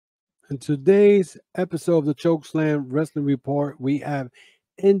In today's episode of the Chokeslam Wrestling Report, we have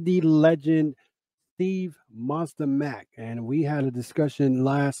Indie legend Steve Monster Mack, and we had a discussion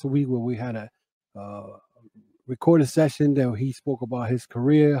last week where we had a uh, recorded session that he spoke about his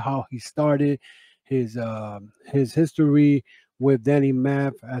career, how he started, his history with Danny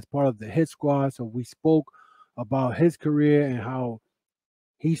Maff as part of the Hit Squad. So we spoke about his career and how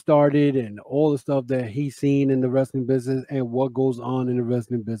he started and all the stuff that he's seen in the wrestling business and what goes on in the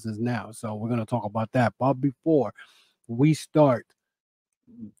wrestling business now. So we're going to talk about that. But before we start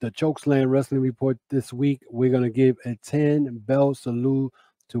the Chokeslam Wrestling Report this week, we're going to give a 10-bell salute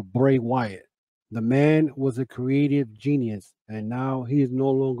to Bray Wyatt. The man was a creative genius, and now he is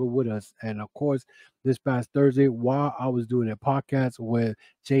no longer with us. And of course, this past Thursday, while I was doing a podcast with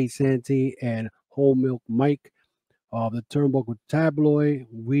Jay Santee and Whole Milk Mike, of the Turnbuckle Tabloid,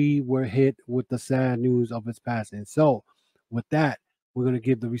 we were hit with the sad news of his passing. So, with that, we're going to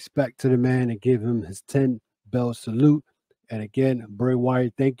give the respect to the man and give him his 10-bell salute. And again, Bray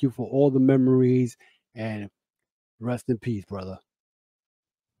Wyatt, thank you for all the memories and rest in peace, brother.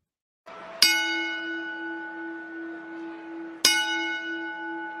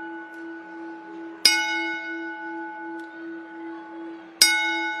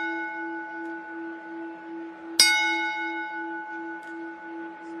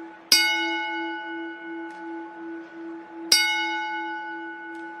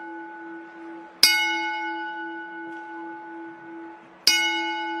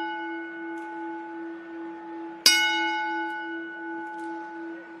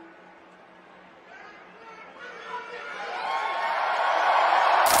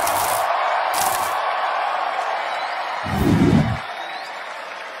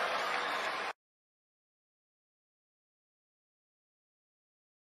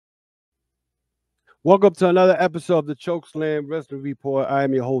 Welcome to another episode of the Chokeslam Wrestling Report. I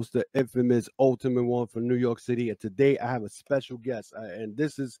am your host, the infamous Ultimate One from New York City. And today I have a special guest. And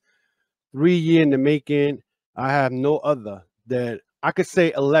this is 3 years in the making. I have no other than, I could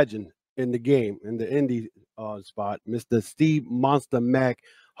say, a legend in the game, in the indie spot, Mr. Steve Monster Mack.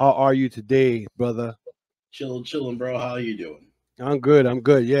 How are you today, brother? Chilling, bro. How are you doing? I'm good.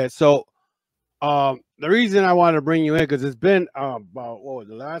 Yeah. So the reason I wanted to bring you in, because it's been about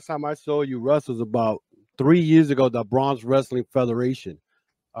the last time I saw you wrestle was about 3 years ago, the Bronx Wrestling Federation.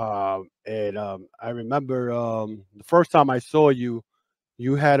 I remember the first time I saw you,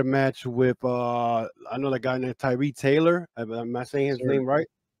 you had a match with I know that guy named Tyree Taylor. Am I saying his name right?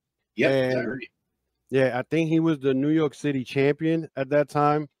 Yep, Tyree. Yeah, I think he was the New York City champion at that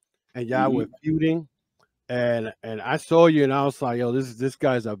time, and y'all were feuding. And I saw you, and I was like, "Yo, this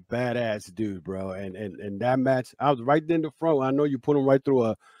guy's a badass dude, bro." And that match, I was right there in the front. I know you put him right through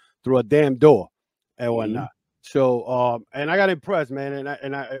a damn door and whatnot. So, and I got impressed, man.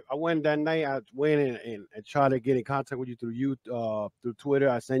 And I went that night. I went and tried to get in contact with you through Twitter.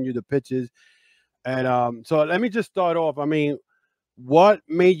 I sent you the pictures, and so let me just start off. I mean, what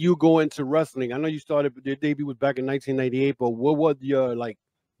made you go into wrestling? I know you started your debut was back in 1998, but what was your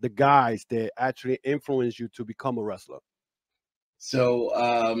the guys that actually influenced you to become a wrestler?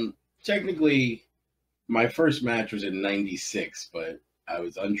 So technically, my first match was in '96, but I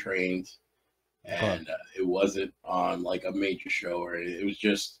was untrained, and it wasn't on like a major show, or it was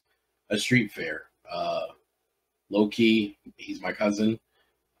just a street fair. Low key, he's my cousin.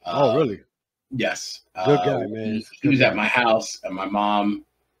 Oh, really? Yes. Good guy, man. He was at my house, and my mom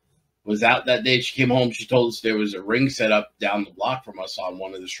was out that day. She came home. She told us there was a ring set up down the block from us on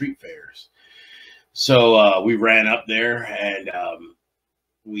one of the street fairs. So we ran up there, and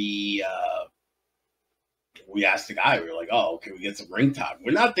we asked the guy. We were like, "Oh, can we get some ring time?"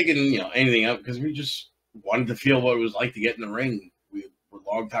 We're not thinking, anything up, because we just wanted to feel what it was like to get in the ring. We were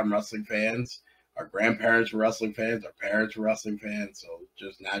longtime wrestling fans. Our grandparents were wrestling fans. Our parents were wrestling fans. So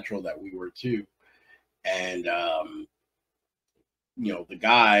just natural that we were too. And the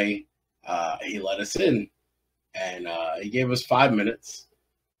guy, he let us in, and he gave us 5 minutes,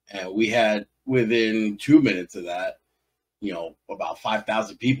 and we had, within 2 minutes of that, about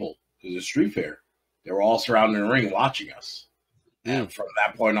 5,000 people. It was a street fair. They were all surrounding the ring watching us. And from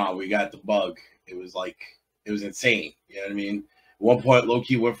that point on, we got the bug. It was insane. You know what I mean? At one point,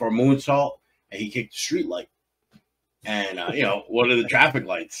 Loki went for a moonsault, and he kicked the street light. And, one of the traffic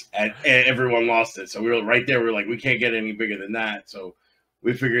lights, and everyone lost it. So we were right there. We were like, we can't get any bigger than that. So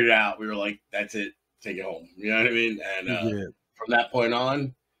we figured it out. We were like, that's it. Take it home. You know what I mean? And from that point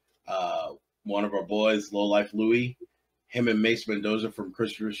on, one of our boys, Low Life Louie, him and Mace Mendoza from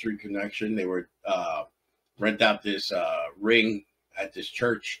Christopher Street Connection, they were rent out this ring at this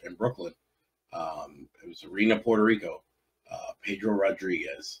church in Brooklyn. It was Arena, Puerto Rico. Pedro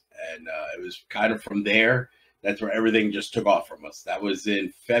Rodriguez. and it was kind of from there. That's where everything just took off from us. That was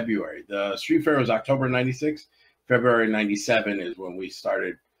in February. The street fair was October '96. February '97 is when we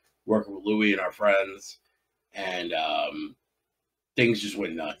started working with Louie and our friends, and things just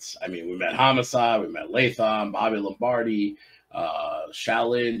went nuts. I mean, we met Homicide, we met Latham, Bobby Lombardi,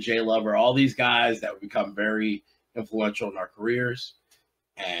 Shaolin, Jay Lover, all these guys that would become very influential in our careers.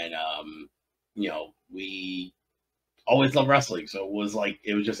 And, you know, we always loved wrestling. So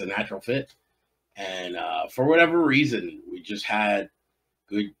it was just a natural fit. And for whatever reason, we just had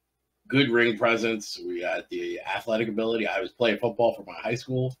good ring presence. We had the athletic ability. I was playing football for my high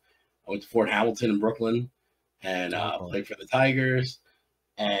school. I went to Fort Hamilton in Brooklyn and played for the Tigers.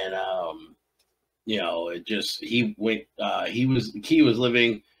 And, you know, it just, he was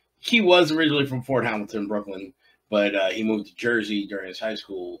originally from Fort Hamilton, Brooklyn, but he moved to Jersey during his high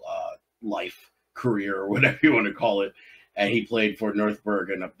school life, career, or whatever you want to call it. And he played for North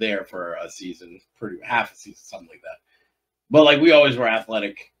Bergen up there for a season, half a season, something like that. But like, we always were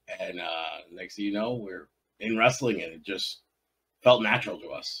athletic. And next thing you know, we're in wrestling, and it just felt natural to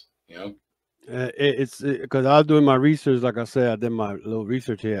us, you know? It's because I was doing my research. Like I said, I did my little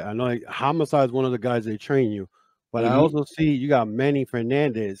research here. I know like, Homicide is one of the guys they train you, but I also see you got Manny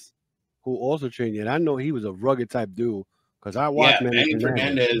Fernandez, who also trained you. And I know he was a rugged type dude because I watched Manny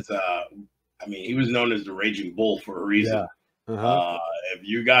Fernandez. I mean, he was known as the Raging Bull for a reason. Yeah. If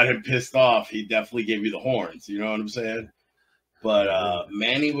you got him pissed off, he definitely gave you the horns. You know what I'm saying? But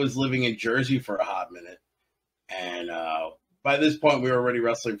Manny was living in Jersey for a hot minute, and by this point, we were already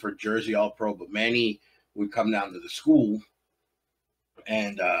wrestling for Jersey All Pro, but Manny would come down to the school,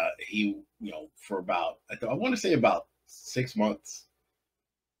 and he, you know, for about, I want to say about 6 months,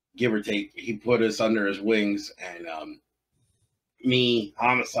 give or take, he put us under his wings, and me,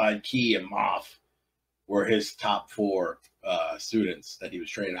 Homicide, Key, and Maff were his top 4 students that he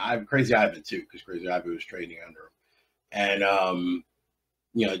was training. I have Crazy Ivan too, because Crazy Ivan was training under him. And,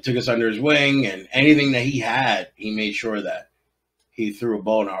 you know, he took us under his wing, and anything that he had, he made sure that he threw a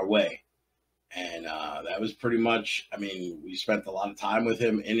bone our way. And that was pretty much, I mean, we spent a lot of time with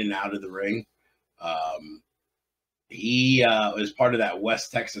him in and out of the ring. He was part of that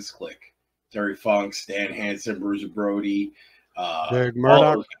West Texas clique. Terry Funk, Stan Hansen, Bruiser Brody, Derek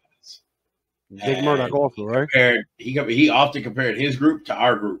Murdoch. Dick Murdoch also, right? He often compared his group to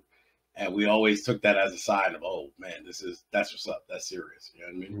our group. And we always took that as a sign of, oh man, that's what's up. That's serious. You know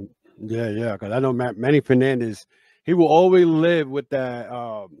what I mean? Yeah. Because I know Manny Fernandez, he will always live with that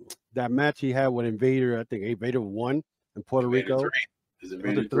that match he had with Invader. I think Invader 1 in Puerto Rico. 3. Is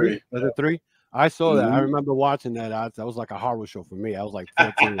Invader 3? Was it 3? I saw that. I remember watching that. That was like a horror show for me. I was like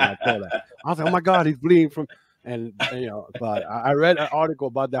 14 when I saw that. I was like, oh my God, he's bleeding from. And you know, but I read an article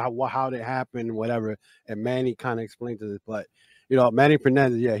about that, how it happened, whatever. And Manny kind of explained to this, but. You know, Manny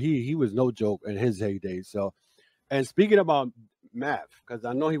Fernandez, yeah, he was no joke in his heyday. So, and speaking about Maff, because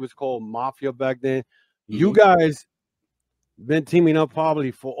I know he was called Mafia back then, you guys been teaming up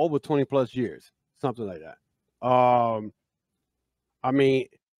probably for over 20 plus years, something like that. I mean,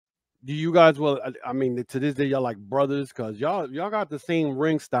 do you guys, well, I mean, to this day, y'all like brothers, because y'all got the same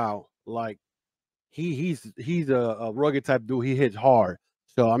ring style. Like, he's a rugged type dude. He hits hard.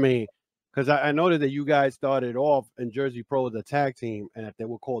 So, I mean, because I noticed that you guys started off in Jersey Pro as a tag team, and that they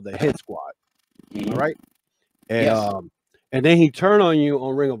were called the Hit Squad, right? And and then he turned on you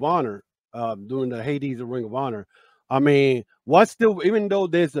on Ring of Honor, doing the Hades of Ring of Honor. I mean, what's still, even though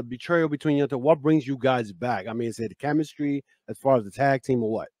there's a betrayal between you two, what brings you guys back? I mean, is it the chemistry as far as the tag team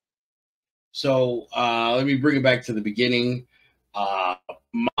or what? So let me bring it back to the beginning.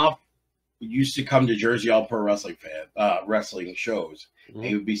 Maff used to come to Jersey All Pro wrestling shows. And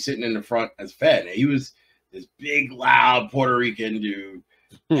he would be sitting in the front as a fan. And he was this big, loud Puerto Rican dude.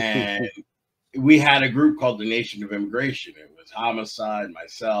 And we had a group called the Nation of Immigration. It was Homicide,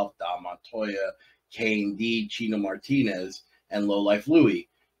 myself, Don Montoya, Kane D, Chino Martinez, and Low Life Louie.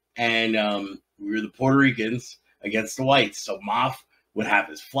 And we were the Puerto Ricans against the whites. So Maff would have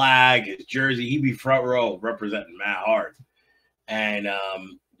his flag, his jersey. He'd be front row representing Matt Hart. And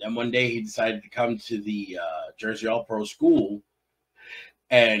then one day he decided to come to the Jersey All Pro school.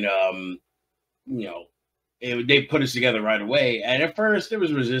 And, you know, they put us together right away. And at first there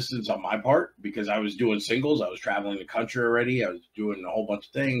was resistance on my part because I was doing singles. I was traveling the country already. I was doing a whole bunch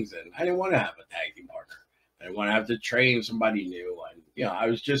of things. And I didn't want to have a tag team partner. I didn't want to have to train somebody new. And, you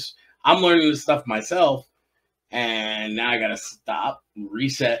know, I'm learning this stuff myself. And now I got to stop,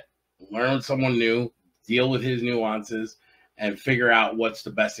 reset, learn someone new, deal with his nuances, and figure out what's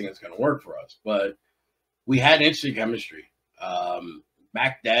the best thing that's going to work for us. But we had instant chemistry.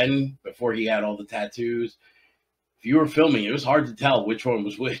 Back then, before he had all the tattoos, if you were filming, it was hard to tell which one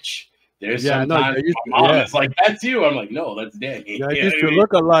was which. There's Yeah, I know. sometimes my mom is like, "That's you." I'm like, "No, that's Danny." Yeah, it You know used what I to mean?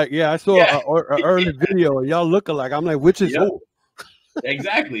 look alike. Yeah, I saw Yeah, a early video and y'all look alike. I'm like, which is yeah, who?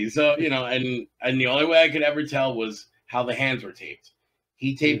 exactly. So and the only way I could ever tell was how the hands were taped.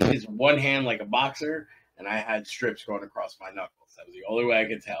 He taped his one hand like a boxer, and I had strips going across my knuckles. That was the only way I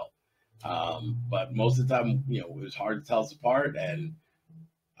could tell. But most of the time, it was hard to tell us apart, and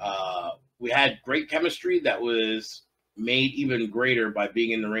we had great chemistry that was made even greater by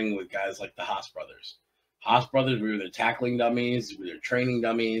being in the ring with guys like the Haas brothers. Haas brothers, we were their tackling dummies, we were their training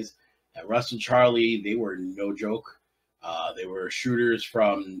dummies. And Russ and Charlie, they were no joke. They were shooters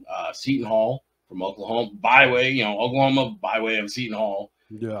from Seton Hall, from Oklahoma, Oklahoma by way of Seton Hall.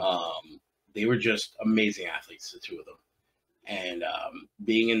 Yeah. They were just amazing athletes, the two of them. And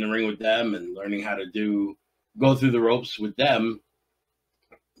being in the ring with them and learning how to go through the ropes with them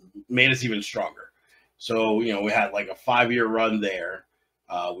made us even stronger. So, we had like a 5-year run there.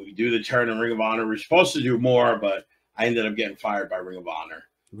 We do the turn in Ring of Honor. We were supposed to do more, but I ended up getting fired by Ring of Honor.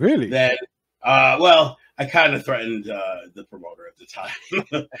 Really? Then, I kind of threatened the promoter at the time.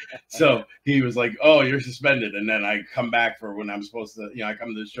 So he was like, "Oh, you're suspended." And then I come back for when I'm supposed to, I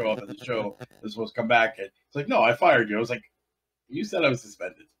come to the show up at the show. I'm supposed to come back. And it's like, "No, I fired you." I was like, "You said I was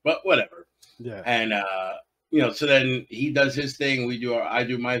suspended," but whatever. Yeah. And, so then he does his thing. I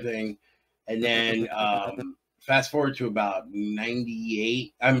do my thing. And then fast forward to about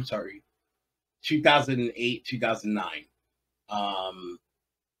 2008, 2009.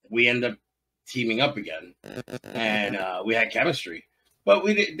 We end up teaming up again, and we had chemistry, but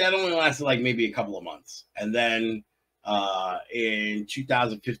that only lasted like maybe a couple of months. And then in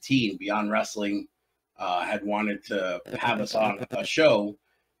 2015, Beyond Wrestling had wanted to have us on a show,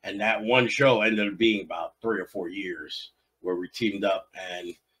 and that one show ended up being about 3 or 4 years where we teamed up.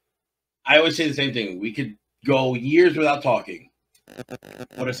 And I always say the same thing: we could go years without talking,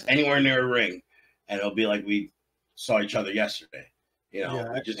 put us anywhere near a ring, and it'll be like we saw each other yesterday. We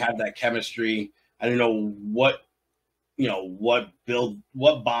just have that chemistry. I don't know what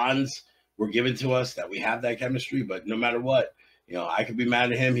bonds were given to us that we have that chemistry, but no matter what, I could be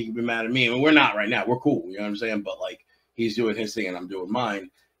mad at him, he could be mad at me. I mean, we're not right now. We're cool. You know what I'm saying? But like, he's doing his thing and I'm doing mine.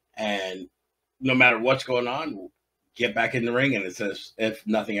 And no matter what's going on, we'll get back in the ring, and it's as if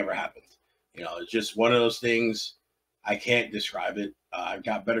nothing ever happened. It's just one of those things. I can't describe it. I've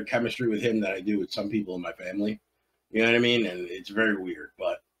got better chemistry with him than I do with some people in my family. You know what I mean? And it's very weird,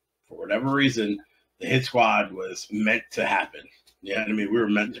 but for whatever reason, the Hit Squad was meant to happen. You know what I mean? We were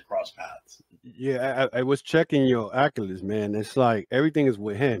meant to cross paths. Yeah, I was checking your accolades, man. It's like everything is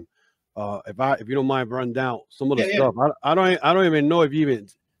with him. If you don't mind running down some of the stuff, I don't even know if you even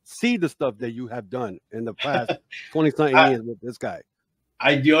see the stuff that you have done in the past 20-something years with this guy.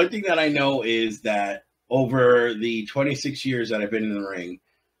 The only thing that I know is that over the 26 years that I've been in the ring,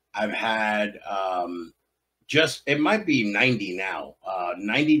 I've had it might be 90 now,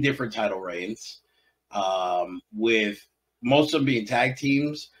 90 different title reigns, with most of them being tag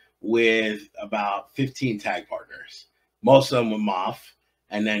teams with about 15 tag partners, most of them with Maff,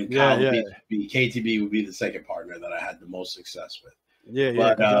 and then KTB would be the second partner that I had the most success with.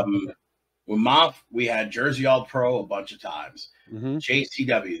 With Maff, we had Jersey All Pro a bunch of times,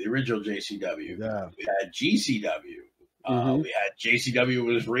 JCW, the original JCW. Yeah. We had GCW. We had JCW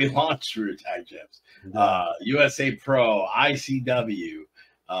was relaunched through tag champs. USA Pro, ICW,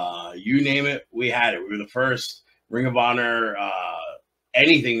 you name it, we had it. We were the first Ring of Honor,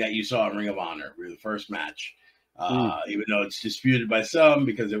 anything that you saw in Ring of Honor. We were the first match, even though it's disputed by some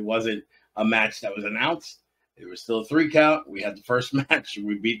because it wasn't a match that was announced. It was still a 3 count. We had the first match.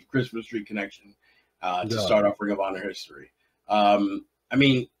 We beat the Christmas Tree Connection to start off Ring of Honor history. I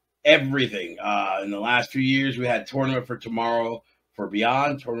mean, everything. In the last few years, we had Tournament for Tomorrow for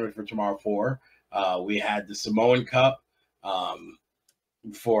Beyond, Tournament for Tomorrow 4. We had the Samoan Cup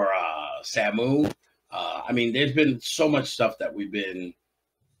for Samu. I mean, there's been so much stuff that we've been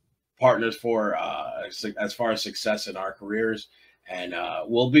partners for as far as success in our careers, and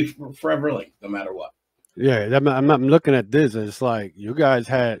we'll be forever linked no matter what. Yeah, I'm looking at this, and it's like you guys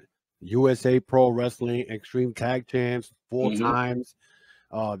had USA Pro Wrestling Extreme Tag Champs 4 times.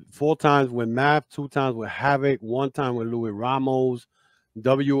 4 times with Mapp, 2 times with Havoc, 1 time with Louis Ramos,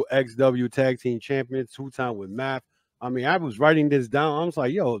 WXW Tag Team Champions, 2 times with Mapp. I mean, I was writing this down. I was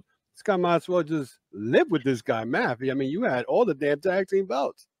like, yo, this guy might as well just live with this guy, Mapp. I mean, you had all the damn tag team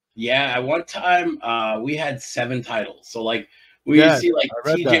belts. Yeah, at one time, we had 7 titles. So, like, we used to see, like,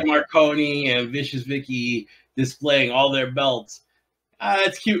 TJ Marconi and Vicious Vicky displaying all their belts.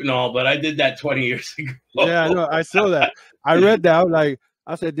 It's cute and all, but I did that 20 years ago. Yeah, I know. I saw that. I read that. I was like,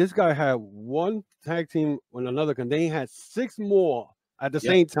 I said this guy had one tag team with another, and they had 6 more at the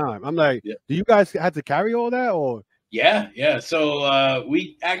same time. I'm like, do you guys have to carry all that, or? Yeah. So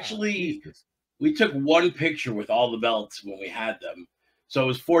we actually we took one picture with all the belts when we had them. So it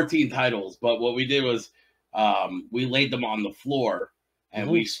was 14 titles, but what we did was we laid them on the floor and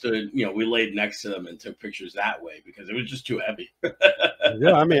we stood, we laid next to them and took pictures that way because it was just too heavy.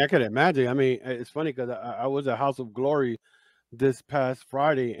 Yeah, I mean, I could imagine. I mean, it's funny because I was at House of Glory this past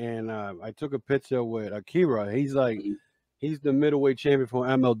Friday, and I took a picture with Akira. He's like, he's the middleweight champion for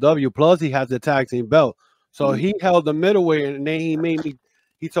MLW. Plus, he has the tag team belt. So he held the middleweight, and then he made me.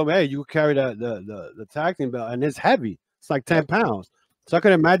 He told me, "Hey, you carry the tag team belt, and it's heavy. It's like 10 pounds." So I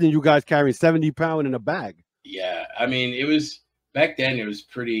can imagine you guys carrying 70 pounds in a bag. Yeah, I mean, it was back then. It was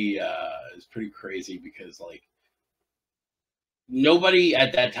pretty crazy because like nobody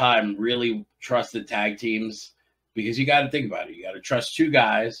at that time really trusted tag teams because you got to think about it. You got to trust 2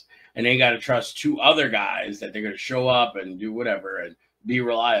 guys, and then you got to trust 2 other guys that they're going to show up and do whatever and be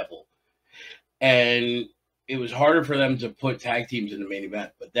reliable. And it was harder for them to put tag teams in the main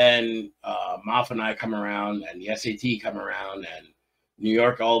event. But then Maff and I come around, and the SAT come around, and New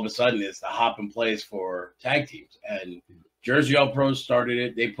York all of a sudden is the hopping place for tag teams. And Jersey All Pros started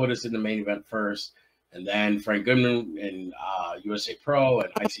it. They put us in the main event first. And then Frank Goodman and USA Pro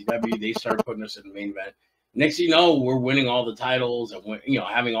and ICW, they started putting us in the main event. Next thing you know, we're winning all the titles and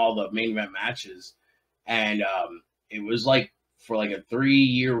having all the main event matches. And it was like for like a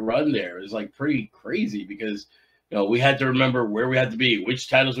 3-year run there. It was like pretty crazy because we had to remember where we had to be, which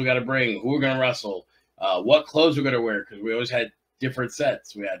titles we got to bring, who we're going to wrestle, what clothes we're going to wear, because we always had different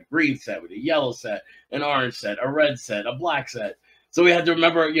sets. We had a green set, with a yellow set, an orange set, a red set, a black set. So we had to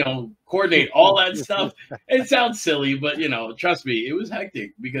remember, coordinate all that stuff. It sounds silly, but trust me, it was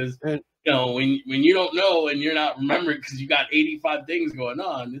hectic because when you don't know and you're not remembering because you got 85 things going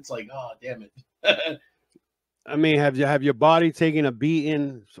on, it's like, oh damn it. I mean, have your body taken a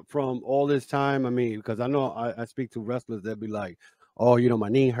beating from all this time? I mean, because I know I speak to wrestlers that be like, oh, my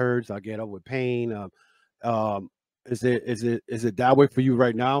knee hurts, I get up with pain. Is it that way for you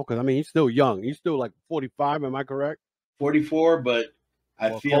right now? Because I mean, you're still young. You're still like 45. Am I correct? 44, but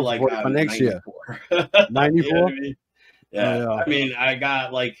I feel like I'm next 94. Year. 94? I mean? Yeah. I mean, I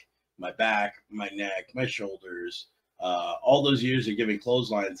got like my back, my neck, my shoulders. All those years of giving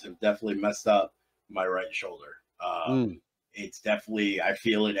clotheslines have definitely messed up my right shoulder. It's definitely, I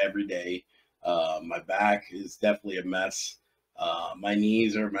feel it every day. My back is definitely a mess. My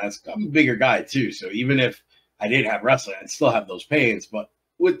knees are a mess. I'm a bigger guy too. So even if I didn't have wrestling, I'd still have those pains, but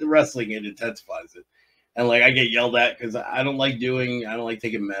with the wrestling, it intensifies it. And like I get yelled at because I don't like taking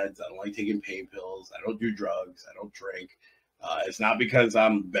meds. I don't like taking pain pills. I don't do drugs. I don't drink. It's not because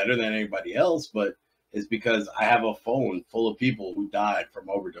I'm better than anybody else, but it's because I have a phone full of people who died from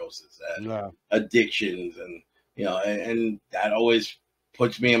overdoses and addictions, and and that always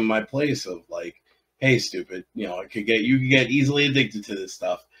puts me in my place of like, hey, stupid, you could get easily addicted to this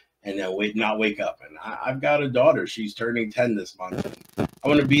stuff and then not wake up. And I've got a daughter. She's turning 10 this month. And I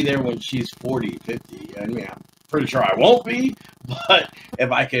want to be there when she's 40, 50. I mean, I'm pretty sure I won't be, but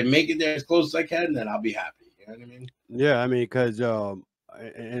if I can make it there as close as I can, then I'll be happy. You know what I mean? Yeah, I mean, because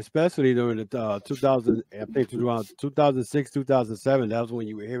especially during the 2000, I think around 2006, 2007, that was when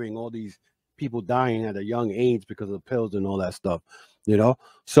you were hearing all these people dying at a young age because of pills and all that stuff,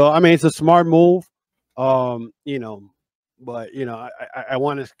 So I mean, it's a smart move, but I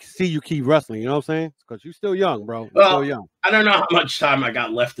want to see you keep wrestling. You know what I'm saying? Because you're still young, bro. You're still young. I don't know how much time I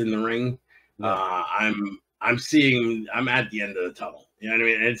got left in the ring. Yeah. I'm at the end of the tunnel. You know what I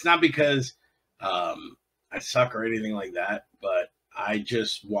mean? And it's not because I suck or anything like that, but I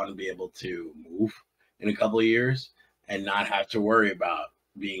just want to be able to move in a couple of years and not have to worry about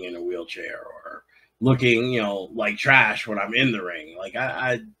being in a wheelchair or looking, like trash when I'm in the ring. Like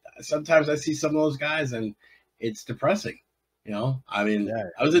I sometimes I see some of those guys and it's depressing. I mean,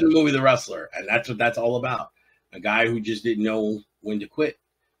 I was in the movie The Wrestler, and that's what that's all about. A guy who just didn't know when to quit.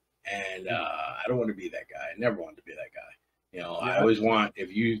 And I don't want to be that guy. I never wanted to be that guy. I always want,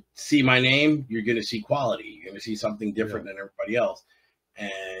 if you see my name, you're going to see quality. You're going to see something different than everybody else.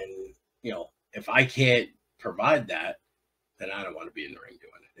 And, if I can't provide that, then I don't want to be in the ring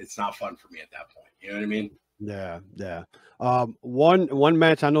doing it. It's not fun for me at that point. You know what I mean? Yeah. One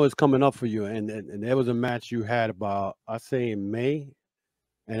match I know is coming up for you, and there was a match you had about, I say in May,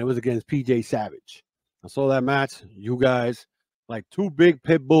 and it was against PJ Savage. I saw that match. You guys, like 2 big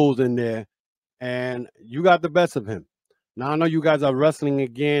pit bulls in there, and you got the best of him. Now I know you guys are wrestling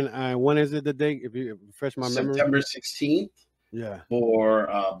again. When is it the date? If you refresh my memory, September 16th. Yeah. For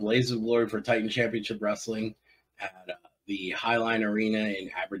Blaze of Glory for Titan Championship Wrestling at the Highline Arena in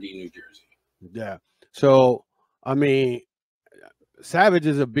Aberdeen, New Jersey. Yeah. So I mean, Savage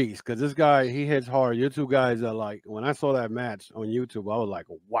is a beast because this guy, he hits hard. You two guys are like, when I saw that match on YouTube, I was like,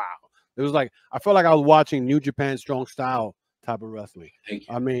 wow. It was like, I felt like I was watching New Japan Strong Style type of wrestling. Thank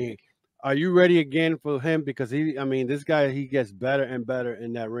you. I mean, are you ready again for him? Because this guy, he gets better and better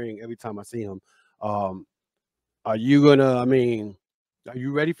in that ring every time I see him. Are you gonna, are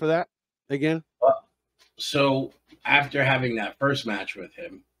you ready for that again? So after having that first match with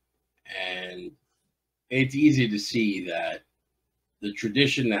him, and it's easy to see that the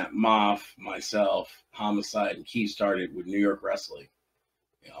tradition that Maff, myself, Homicide, and Key started with New York wrestling,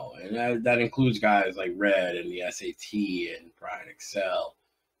 and that includes guys like Red and the SAT and Brian Excel,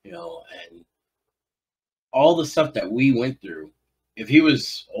 and all the stuff that we went through. If he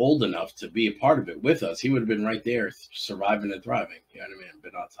was old enough to be a part of it with us, he would have been right there, surviving and thriving. You know what I mean?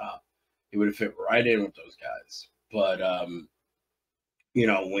 Been on top. He would have fit right in with those guys. But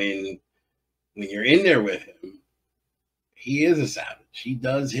when you're in there with him, he is a savage. He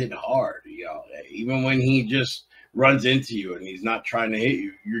does hit hard. Even when he just runs into you and he's not trying to hit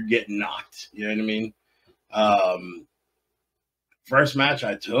you, you're getting knocked. You know what I mean? First match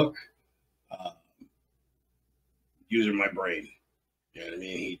I took, using my brain. You know what I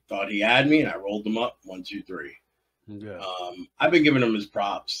mean? He thought he had me, and I rolled him up 1, 2, 3. Yeah. I've been giving him his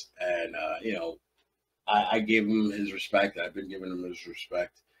props, and I gave him his respect. I've been giving him his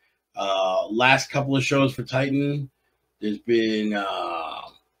respect. Last couple of shows for Titan, there's been a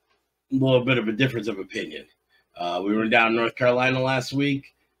little bit of a difference of opinion. We were down in North Carolina last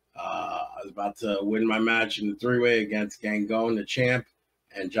week. I was about to win my match in the 3-way against Gangone, the champ,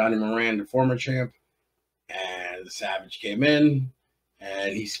 and Johnny Moran, the former champ. And the Savage came in,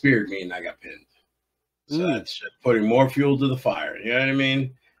 and he speared me, and I got pinned. So that's just putting more fuel to the fire. You know what I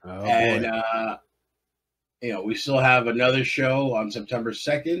mean? Oh, and, boy. We still have another show on September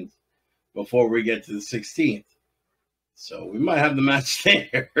 2nd before we get to the 16th. So we might have the match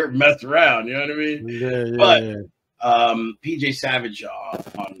there, mess around. You know what I mean? Yeah. But PJ Savage,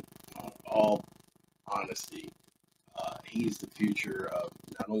 on all honesty, he's the future of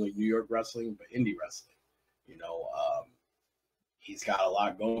not only New York wrestling, but indie wrestling. He's got a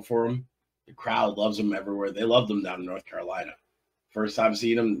lot going for him. The crowd loves him everywhere. They loved him down in North Carolina. First time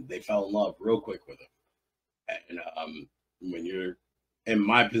seeing him, they fell in love real quick with him. And when you're in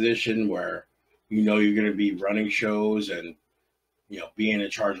my position where you're going to be running shows and being in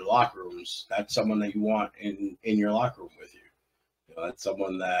charge of locker rooms, that's someone that you want in your locker room with you. That's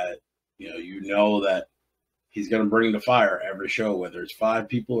someone that that he's going to bring the fire every show, whether it's 5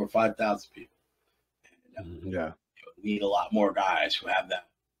 people or 5,000 people. And, need a lot more guys who have that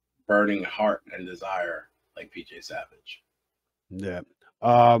burning heart and desire like PJ Savage. Yeah.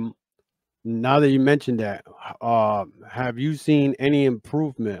 Now that you mentioned that, have you seen any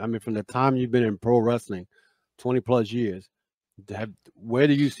improvement? I mean, from the time you've been in pro wrestling, 20 plus years, where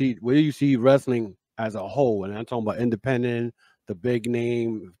do you see wrestling as a whole? And I'm talking about independent, the big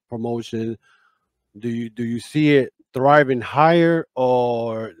name promotion. Do you see it thriving higher,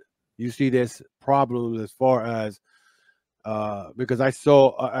 or you see this problem as far as because I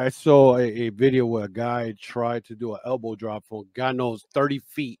saw a video where a guy tried to do an elbow drop from God knows 30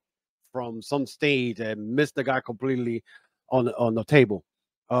 feet from some stage and missed the guy completely on the table.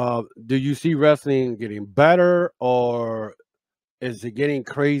 Do you see wrestling getting better, or is it getting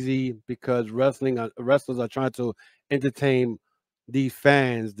crazy because wrestlers are trying to entertain these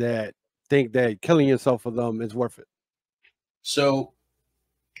fans that think that killing yourself for them is worth it? So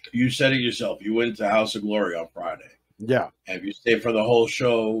you said it yourself. You went to House of Glory on Friday. Yeah. And if you stayed for the whole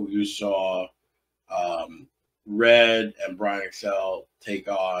show, you saw Red and Brian Excel take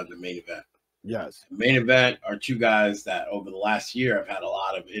on the main event. Yes. The main event are 2 guys that over the last year I've had a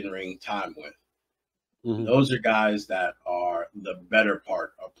lot of in-ring time with. Mm-hmm. Those are guys that are the better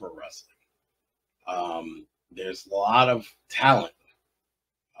part of pro wrestling. There's a lot of talent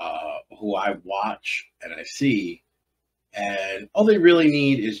who I watch and I see, and all they really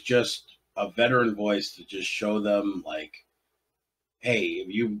need is just a veteran voice to just show them, like, hey,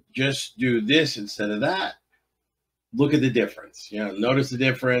 if you just do this instead of that, look at the difference. Notice the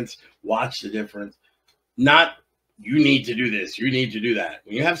difference, watch the difference. Not, you need to do this, you need to do that.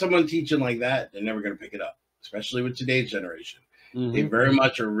 When you have someone teaching like that, they're never going to pick it up, especially with today's generation. Mm-hmm. They very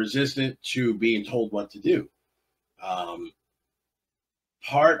much are resistant to being told what to do.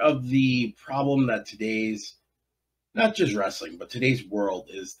 Part of the problem that today's, not just wrestling, but today's world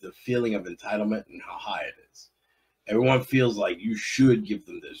is the feeling of entitlement and how high it is. Everyone feels like you should give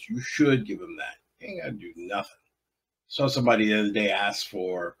them this, you should give them that. You ain't got to do nothing. Saw somebody the other day ask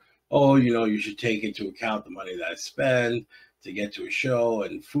for oh, you should take into account the money that I spend to get to a show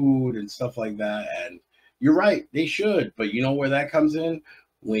and food and stuff like that. And you're right, they should. But you know where that comes in?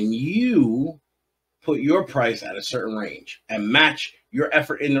 When you put your price at a certain range and match your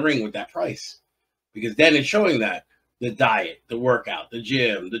effort in the ring with that price. Because then it's showing that the diet, the workout, the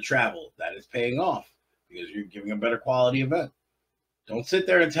gym, the travel, that is paying off because you're giving a better quality event. Don't sit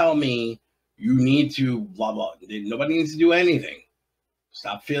there and tell me you need to blah, blah. Nobody needs to do anything.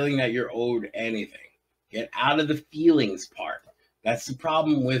 Stop feeling that you're owed anything. Get out of the feelings part. That's the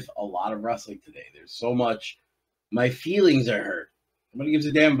problem with a lot of wrestling today. There's so much, my feelings are hurt. Nobody gives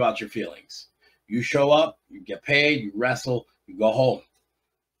a damn about your feelings. You show up, you get paid, you wrestle, you go home.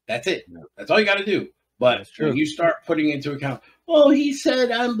 That's it. That's all you got to do. But when you start putting into account, oh, he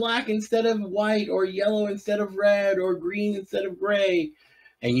said I'm black instead of white, or yellow instead of red, or green instead of gray,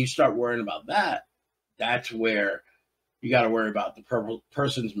 and you start worrying about that, that's where you got to worry about the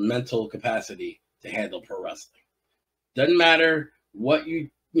person's mental capacity to handle pro wrestling. Doesn't matter what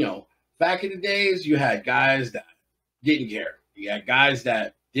back in the days, you had guys that didn't care. You had guys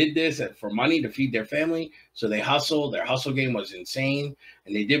that did this for money to feed their family, so they hustled. Their hustle game was insane,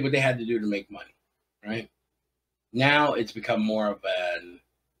 and they did what they had to do to make money, right? Now it's become more of an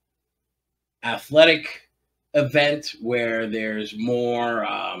athletic event where there's more,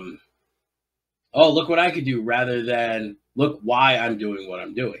 oh, look what I could do, rather than look why I'm doing what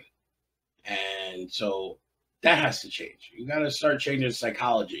I'm doing. And so that has to change. You got to start changing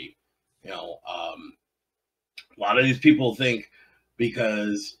psychology. A lot of these people think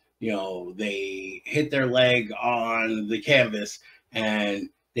because, they hit their leg on the canvas and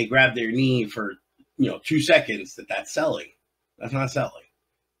they grab their knee for, 2 seconds, that's selling. That's not selling.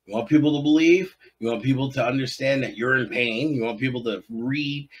 You want people to believe. You want people to understand that you're in pain. You want people to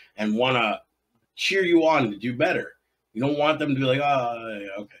read and want to cheer you on to do better. You don't want them to be like, oh,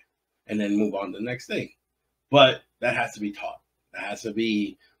 okay, and then move on to the next thing. But that has to be taught. That has to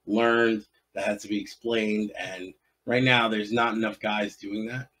be learned. That has to be explained. And right now, there's not enough guys doing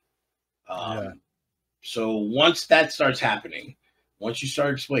that. So once that starts happening, once you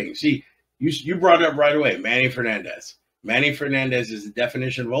start explaining, see, you brought it up right away, Manny Fernandez. Manny Fernandez is the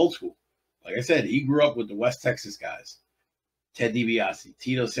definition of old school. Like I said, he grew up with the West Texas guys. Ted DiBiase,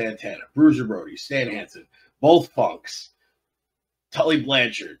 Tito Santana, Bruiser Brody, Stan Hansen, both Funks, Tully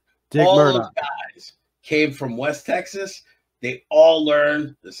Blanchard. Dick all Murdoch. Those guys came from West Texas. They all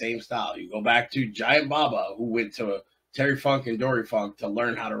learned the same style. You go back to Giant Baba, who went to Terry Funk and Dory Funk to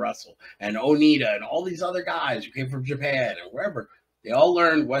learn how to wrestle, and Onita and all these other guys who came from Japan and wherever. They all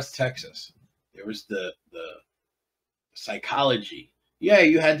learned West Texas. There was the psychology. Yeah,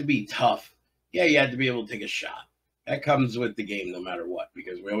 you had to be tough. Yeah, you had to be able to take a shot. That comes with the game no matter what,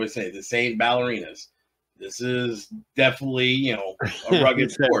 because we always say this ain't ballerinas. This is definitely, a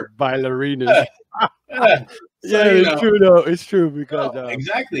rugged sport. Ballerinas. So, it's true though. It's true because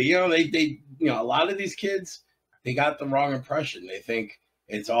exactly. They a lot of these kids, they got the wrong impression. They think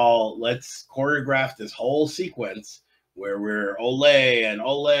it's all, let's choreograph this whole sequence where we're ole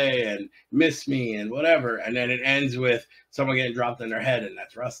and miss me and whatever, and then it ends with someone getting dropped on their head, and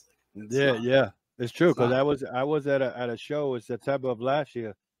that's wrestling. It's true, because I was at a show in September of last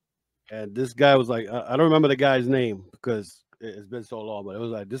year, and this guy was like, I don't remember the guy's name because it's been so long, but it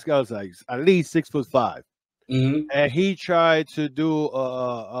was like, this guy was like at least 6'5", and he tried to do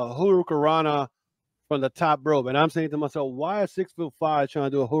a hurricanrana from the top rope, and I'm saying to myself, why is 6'5" trying to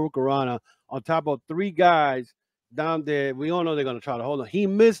do a hurricanrana on top of 3 guys down there? We all know they're gonna try to hold on. He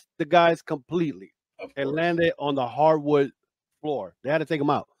missed the guys completely and landed on the hardwood floor. They had to take him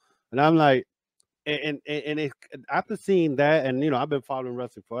out, and I'm like, and after seeing that, and I've been following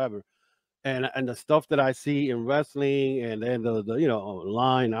wrestling forever, and the stuff that I see in wrestling and then the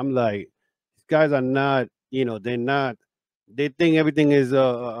online, I'm like, these guys are not, they're not. They think everything is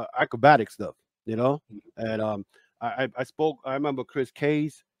acrobatic stuff, and I remember Chris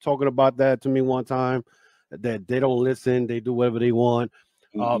Case talking about that to me one time, that they don't listen, they do whatever they want.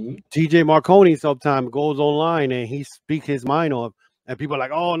 TJ Marconi sometimes goes online and he speaks his mind off, and people are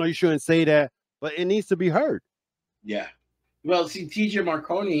like, oh no, you shouldn't say that, but it needs to be heard. Yeah. Well, see, TJ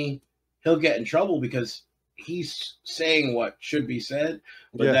Marconi, he'll get in trouble because he's saying what should be said,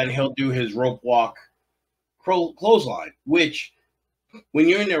 but then he'll do his rope walk clothesline, which when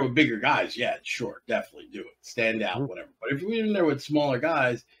you're in there with bigger guys, yeah, sure, definitely do it. Stand out, whatever. But if you're in there with smaller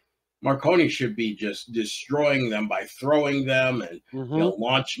guys, Marconi should be just destroying them by throwing them and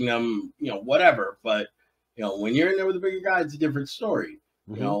launching them, whatever. But when you're in there with the bigger guys, it's a different story.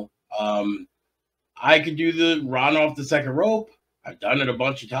 I could do the run off the second rope. I've done it a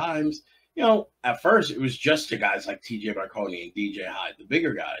bunch of times. you know, at first it was just the guys like TJ Marconi and DJ Hyde, the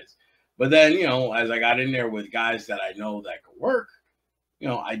bigger guys. But then, you know, as I got in there with guys that I know that could work, you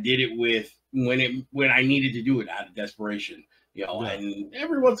know, I did it with when I needed to do it out of desperation, you know, and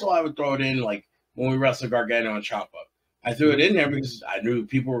every once in a while I would throw it in, like when we wrestled Gargano and Ciampa. I threw it in there because I knew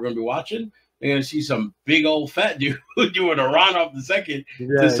people were going to be watching. They're going to see some big old fat dude doing a run off the second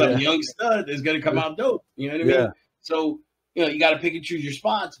to some young stud that's going to come out dope. You know what I mean? So, you know, you got to pick and choose your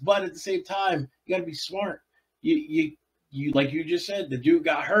spots, but at the same time, you got to be smart. You like you just said, the dude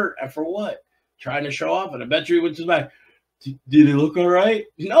got hurt, and for what? Trying to show off, and I bet you he went to the back. Did it look all right?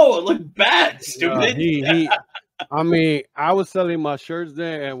 No, it looked bad, stupid. I mean, I was selling my shirts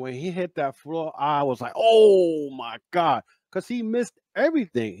there, and when he hit that floor, I was like, "Oh my god!" Because he missed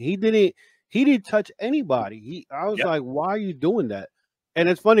everything. He didn't touch anybody. I was like, "Why are you doing that?" And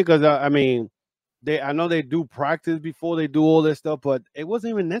it's funny because I mean, I know they do practice before they do all this stuff, but it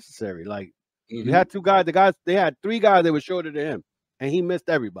wasn't even necessary. Like you had two guys. They had three guys that were shorter than him, and he missed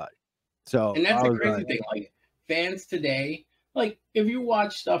everybody. So, and that's the crazy thing. Like fans today, like if you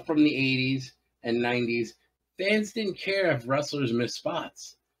watch stuff from the 80s and 90s, fans didn't care if wrestlers missed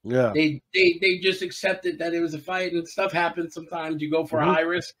spots. Yeah, they just accepted that it was a fight, and stuff happens. Sometimes you go for a high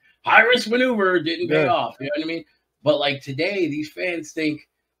risk maneuver, didn't pay off. You know what I mean? But like today, these fans think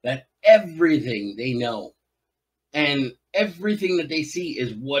that everything they know and everything that they see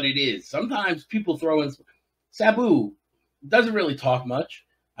is what it is. Sometimes people throw in Sabu. Doesn't really talk much.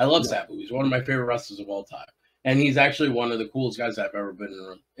 I love Sabu. He's one of my favorite wrestlers of all time. And he's actually one of the coolest guys I've ever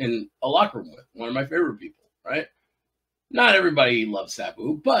been in a locker room with. One of my favorite people, right? Not everybody loves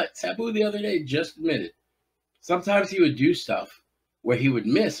Sabu, but Sabu the other day just admitted sometimes he would do stuff where he would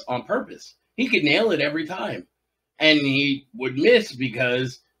miss on purpose. He could nail it every time. And he would miss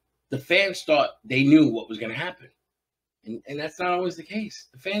because the fans thought they knew what was going to happen. And that's not always the case.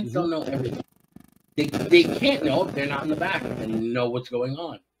 The fans don't know everything. They can't know if they're not in the back and know what's going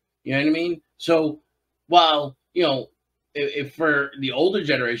on. You know what I mean? So while, you know, if for the older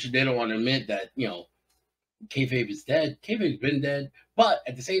generation, they don't want to admit that, you know, kayfabe is dead. Kayfabe's been dead. But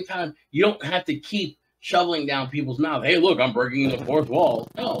at the same time, you don't have to keep shoveling down people's mouth. Hey, look, I'm breaking the fourth wall.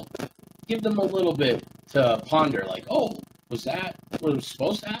 No. Give them a little bit to ponder. Like, oh, was that what was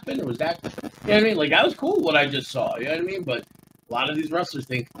supposed to happen? Or was that, you know what I mean? Like, that was cool what I just saw. You know what I mean? But a lot of these wrestlers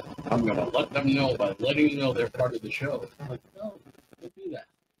think, I'm going to let them know by letting them know they're part of the show. I'm like, no, don't do that.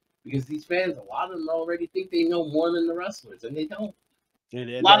 Because these fans, a lot of them already think they know more than the wrestlers, and they don't.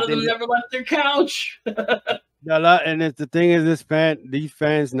 A lot of them never left their couch. And it's, the thing is, these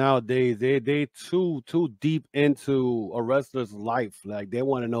fans nowadays, they too deep into a wrestler's life. Like they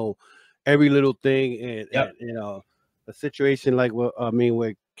want to know every little thing, and you know, a situation like what I mean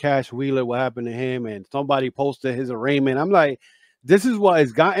with Cash Wheeler, what happened to him, and somebody posted his arraignment. I'm like, this is what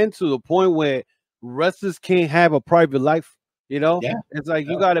it's gotten to the point where wrestlers can't have a private life. You know, it's like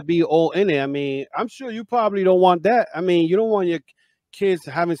you got to be all in it. I mean, I'm sure you probably don't want that. I mean, you don't want your kids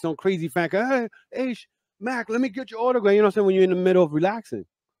having some crazy fan. Hey, Mac, let me get your autograph. You know what I'm saying? When you're in the middle of relaxing.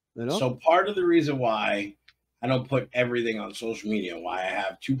 You know? So part of the reason why I don't put everything on social media, why I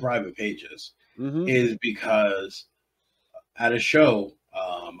have two private pages, is because at a show,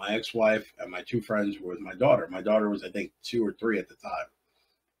 my ex-wife and my two friends were with my daughter. My daughter was, I think, 2 or 3 at the time.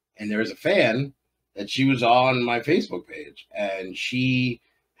 And there was a fan that she was on my Facebook page, and she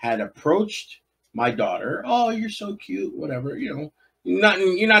had approached my daughter. Oh, you're so cute, whatever, you know,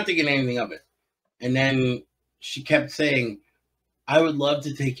 you're not thinking anything of it. And then she kept saying, I would love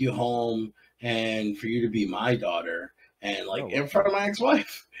to take you home and for you to be my daughter, and like in front of my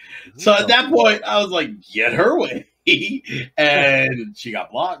ex-wife. So at that point, I was like, get her way. And she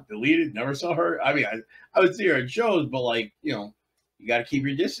got blocked, deleted, never saw her. I mean, I would see her at shows, but like, you know, you got to keep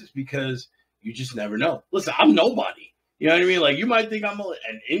your distance because you just never know. Listen, I'm nobody. You know what I mean? Like, you might think I'm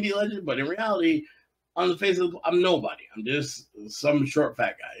an indie legend, but in reality, on the face of I'm nobody. I'm just some short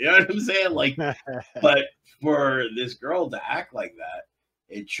fat guy. You know what I'm saying? Like, but for this girl to act like that,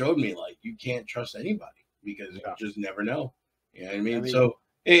 it showed me like you can't trust anybody because you just never know. You know what I mean? So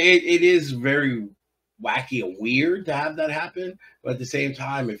it is very wacky and weird to have that happen. But at the same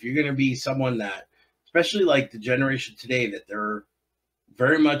time, if you're gonna be someone that, especially like the generation today, that they're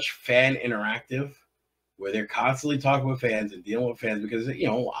very much fan interactive, where they're constantly talking with fans and dealing with fans because, you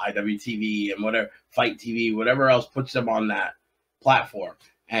know, IWTV and whatever, Fight TV, whatever else puts them on that platform.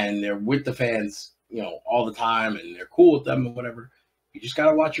 And they're with the fans, you know, all the time and they're cool with them and whatever. You just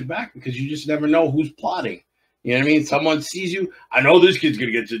got to watch your back because you just never know who's plotting. You know what I mean? Someone sees you. I know this kid's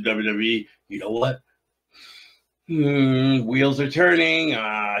going to get to WWE. You know what? Wheels are turning.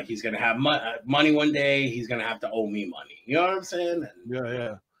 He's going to have money one day. He's going to have to owe me money. You know what I'm saying? And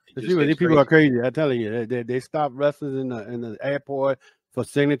yeah. These people are crazy. I'm telling you, they stop wrestlers in the airport for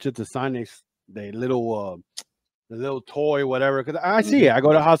signature to sign they little the little toy, whatever. Because I see it. I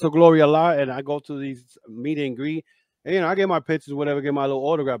go to House of Glory a lot, and I go to these meet and greet. And, you know, I get my pictures, whatever, get my little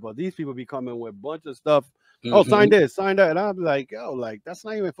autograph. But these people be coming with a bunch of stuff. Oh, sign this, sign that. And I'm like, yo, like, that's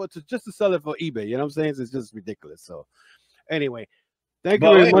not even just to sell it for eBay. You know what I'm saying? It's just ridiculous. So, anyway, thank you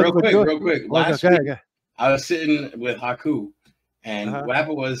very much. Real quick. Last week, I was sitting with Haku, and what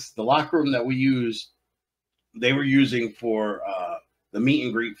happened was the locker room that we used, they were using for the meet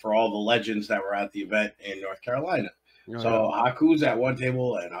and greet for all the legends that were at the event in North Carolina. So Haku's at one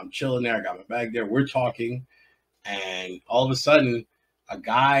table, and I'm chilling there. I got my bag there. We're talking, and all of a sudden, a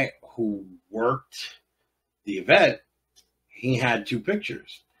guy who worked the event, he had two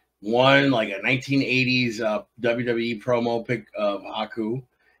pictures. One, like a 1980s WWE promo pic of Haku,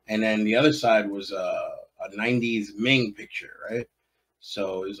 and then the other side was a 90s Ming picture, right?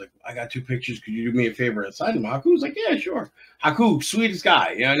 So he's like, I got two pictures. Could you do me a favor and sign them? Haku's like, yeah, sure. Haku, sweetest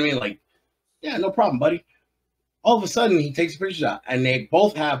guy. You know what I mean? Like, yeah, no problem, buddy. All of a sudden, he takes the pictures out, and they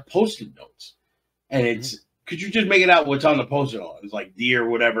both have Post-it notes. And it's, could you just make it out what's on the Post-it note? It's like, dear,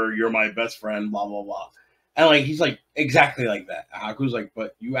 whatever, you're my best friend, blah, blah, blah. And, like, he's like, exactly like that. Haku's like,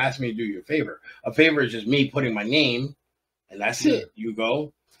 but you asked me to do you a favor. A favor is just me putting my name, and that's it. You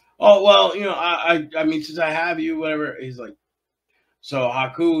go, oh, well, you know, I mean, since I have you, whatever. He's like, so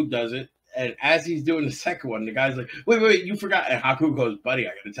Haku does it, and as he's doing the second one, the guy's like, wait, you forgot. And Haku goes, buddy,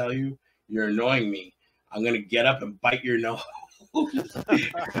 I got to tell you, you're annoying me. I'm going to get up and bite your nose.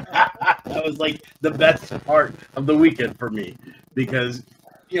 That was like the best part of the weekend for me because,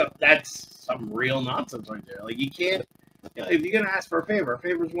 you know, that's some real nonsense right there. Like, you can't, you know, if you're going to ask for a favor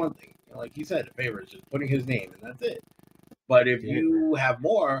is one thing. You know, like he said, a favor is just putting his name, and that's it. But if you have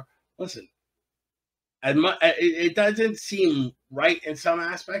more, listen, it doesn't seem right in some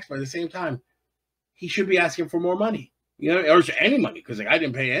aspects, but at the same time, he should be asking for more money, you know, or any money, because like I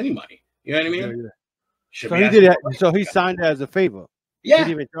didn't pay any money. You know what I mean? So he did it. So he signed it as a favor. Yeah.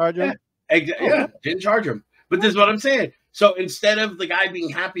 Didn't even charge him. Yeah, didn't charge him. But this is what I'm saying. So instead of the guy being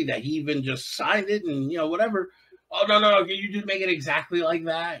happy that he even just signed it and, you know, whatever. Oh, no, you just make it exactly like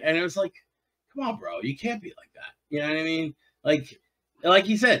that. And it was like, come on, bro, you can't be like that. You know what I mean? Like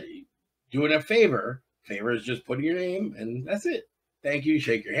he said, doing a favor is just putting your name, and that's it. Thank you.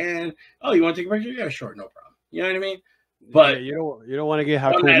 Shake your hand. Oh, you want to take a picture? Yeah, sure, no problem. You know what I mean? But yeah, you don't want to get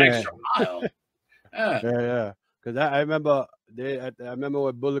Haku mad. Extra mile. Yeah. Because I remember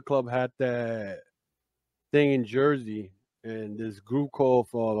when Bullet Club had that thing in Jersey, and this group called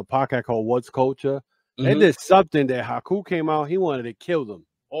for a podcast called What's Culture. They did something that Haku came out. He wanted to kill them.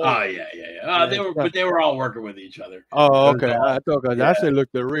 Oh yeah. They were all working with each other. Oh, okay. I thought that shit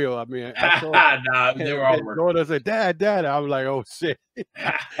looked real. I mean, they were all working. Daughter said, "Dad." I was like, "Oh shit,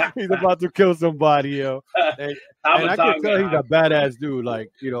 he's about to kill somebody, yo." And I can tell he's a badass dude.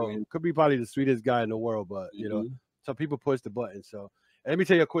 Like, you know, could be probably the sweetest guy in the world, but you know, some people push the button. So let me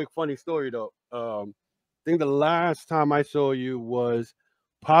tell you a quick funny story though. I think the last time I saw you was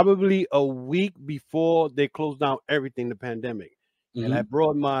probably a week before they closed down everything, the pandemic. And I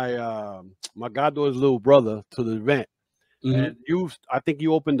brought my my goddaughter's little brother to the event. And I think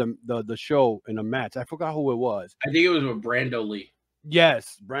you opened the show in a match. I forgot who it was. I think it was with Brando Lee.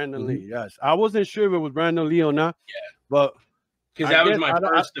 Yes, Brandon Lee. Yes, I wasn't sure if it was Brandon Lee or not. Yeah, but because that was my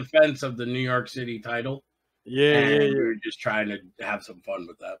first defense of the New York City title. Yeah. We were just trying to have some fun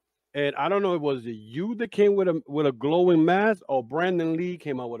with that. And I don't know if it was you that came with a glowing mask, or Brandon Lee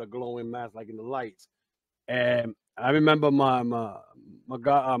came out with a glowing mask, like in the lights. And I remember my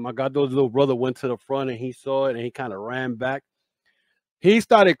goddaughter's little brother went to the front and he saw it and he kind of ran back. He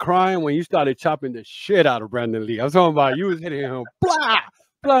started crying when you started chopping the shit out of Brandon Lee. I was talking about you was hitting him, blah,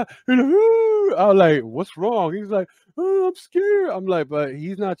 blah. And, I was like, what's wrong? He's like, oh, I'm scared. I'm like, but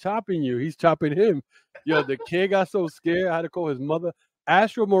he's not chopping you. He's chopping him. Yo, the kid got so scared. I had to call his mother.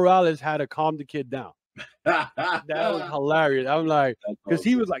 Astro Morales had to calm the kid down. That was hilarious. I'm like, because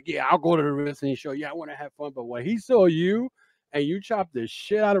he was like, yeah, I'll go to the wrestling show. Yeah, I want to have fun. But when he saw you and you chopped the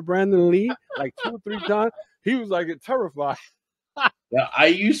shit out of Brandon Lee like 2 or 3 times, he was like terrified. Yeah, I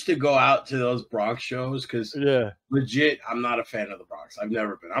used to go out to those Bronx shows because legit, I'm not a fan of the Bronx. I've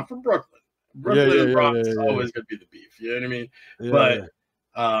never been. I'm from Brooklyn. And Bronx is always gonna be the beef. You know what I mean? But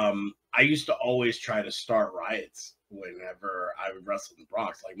I used to always try to start riots whenever I would wrestle in the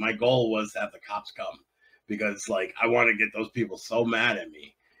Bronx. Like, my goal was to have the cops come because, like, I want to get those people so mad at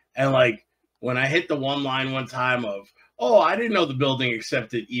me. And, like, when I hit the one line one time of, oh, I didn't know the building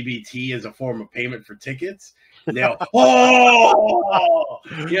accepted EBT as a form of payment for tickets. Now, oh,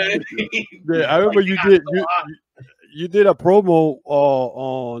 you know what I mean? Yeah, I remember you did a promo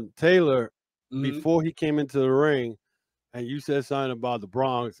on Taylor Mhm. before he came into the ring, and you said something about the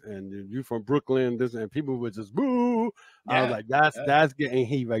Bronx and you from Brooklyn, this, and people would just boo. I was Yeah, like, yeah. that's getting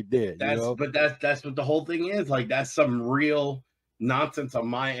heat right there. You know, That's what the whole thing is. Like, that's some real nonsense on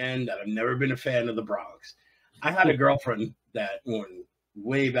my end that I've never been a fan of the Bronx. I had a girlfriend that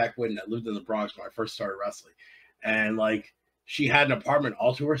way back when that lived in the Bronx when I first started wrestling, and like she had an apartment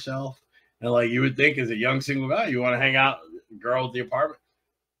all to herself. And like you would think, as a young single guy, you want to hang out, girl with the apartment.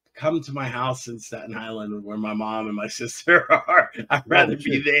 Come to my house in Staten Island where my mom and my sister are. I'd rather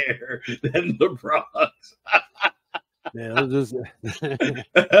be there than the Bronx. Yeah, it was just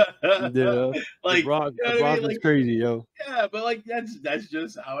Like, the Bronx is crazy, yo. Yeah, but like that's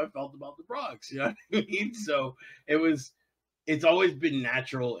just how I felt about the Bronx. You know what I mean? So it's always been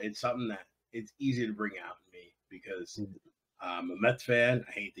natural. It's something that it's easy to bring out in me because I'm a Mets fan.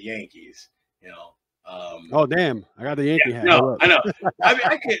 I hate the Yankees. You know. Oh damn! I got the Yankee hat. No, I know. I mean,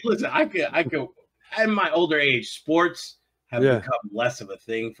 I could listen. I could. In my older age, sports have become less of a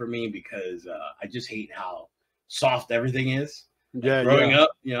thing for me because I just hate how soft everything is. Like, growing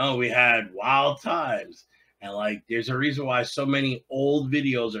up, you know, we had wild times, and like, there's a reason why so many old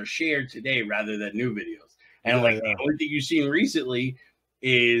videos are shared today rather than new videos. And the only thing you've seen recently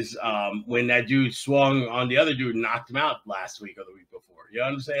is when that dude swung on the other dude and knocked him out last week or the week before. You know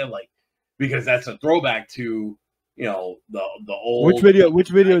what I'm saying? Like, because that's a throwback to, you know, the old. Which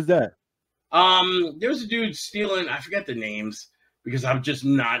video is that? There's a dude stealing. I forget the names because I'm just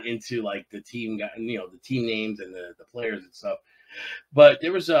not into like the team, you know, the team names and the players and stuff. But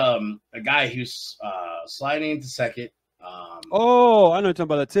there was a guy who's sliding into second. Oh, I know you're talking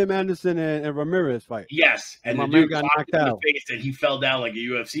about the Tim Anderson and Ramirez fight. Yes, and the dude got knocked out in the face and he fell down like a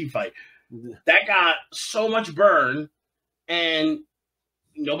UFC fight. That got so much burn, and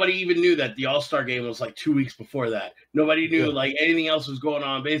nobody even knew that the All-Star game was like 2 weeks before that. Nobody knew like anything else was going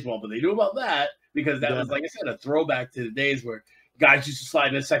on in baseball, but they knew about that because that was, like I said, a throwback to the days where guys used to slide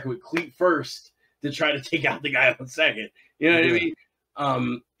in a second with cleat first to try to take out the guy on second. You know what I mean?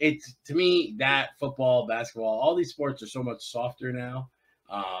 It's, to me, that football, basketball, all these sports are so much softer now.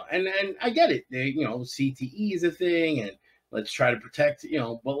 And I get it. They, you know, CTE is a thing, and let's try to protect, you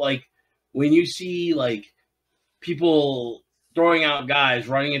know, but like when you see like people throwing out guys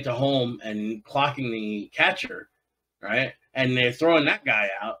running into home and clocking the catcher, right? And they're throwing that guy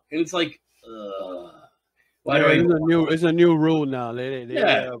out, and it's like, it's a new rule now. They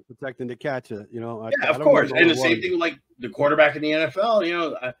protecting the catcher, you know. Of course. And the same thing with like the quarterback in the NFL. You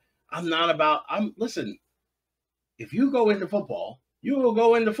know, listen. If you go into football, you will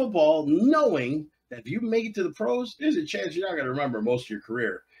go into football knowing that if you make it to the pros, there's a chance you're not going to remember most of your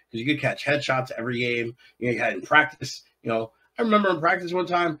career because you could catch headshots every game. You had in practice. You know, I remember in practice one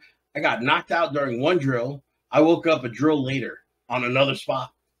time I got knocked out during one drill. I woke up a drill later on another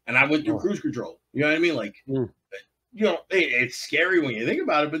spot, and I went through cruise control. You know what I mean? Like, you know, it's scary when you think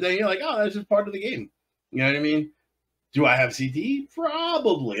about it, but then you're like, oh, that's just part of the game. You know what I mean? Do I have CTE?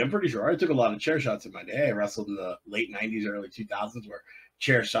 Probably. I'm pretty sure. I took a lot of chair shots in my day. I wrestled in the late 90s, early 2000s where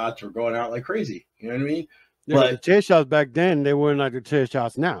chair shots were going out like crazy. You know what I mean? Yeah, but the chair shots back then, they weren't like the chair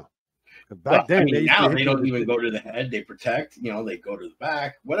shots now. Back then, now they don't even go to the head. They protect. You know, they go to the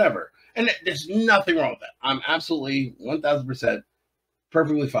back, whatever. And there's nothing wrong with that. I'm absolutely 1,000%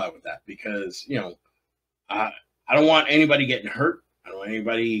 perfectly fine with that because, you know, I don't want anybody getting hurt. I don't want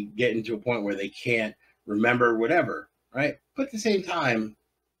anybody getting to a point where they can't remember whatever, right? But at the same time,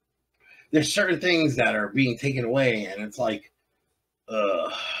 there's certain things that are being taken away, and it's like,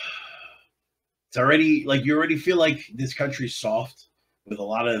 it's already like you already feel like this country's soft with a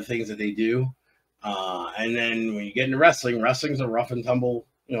lot of the things that they do. And then when you get into wrestling, wrestling's a rough and tumble,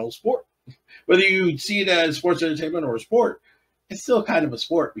 you know, sport. Whether you see it as sports entertainment or a sport, it's still kind of a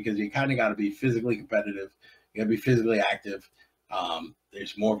sport because you kind of got to be physically competitive. You got to be physically active.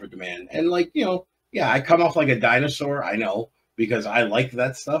 There's more of a demand. And like, you know, yeah, I come off like a dinosaur. I know because I like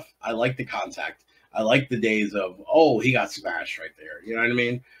that stuff. I like the contact. I like the days of, oh, he got smashed right there. You know what I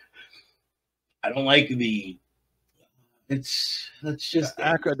mean? I don't like that's just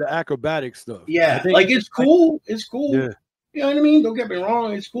the acrobatic stuff. Yeah, like it's cool. It's cool. Yeah. You know what I mean? Don't get me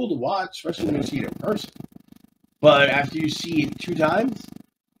wrong. It's cool to watch, especially when you see it in person. But after you see it 2 times,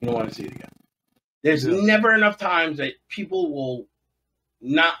 you don't want to see it again. There's never enough times that people will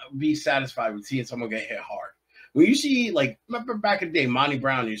not be satisfied with seeing someone get hit hard. When you see, like, remember back in the day, Monty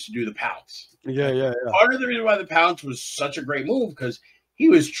Brown used to do the pounce. Yeah. Part of the reason why the pounce was such a great move because he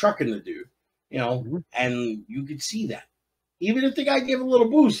was trucking the dude, you know, and you could see that. Even if the guy gave a little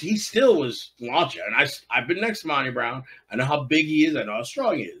boost, he still was launching. And I've been next to Monty Brown. I know how big he is. I know how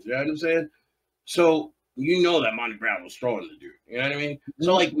strong he is. You know what I'm saying? So you know that Monty Brown was throwing the dude. You know what I mean?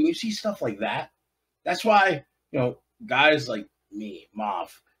 So like when you see stuff like that, that's why, you know, guys like me,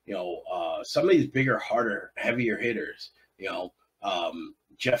 Maff, you know, some of these bigger, harder, heavier hitters, you know,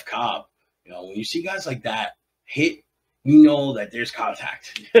 Jeff Cobb, you know, when you see guys like that hit, you know that there's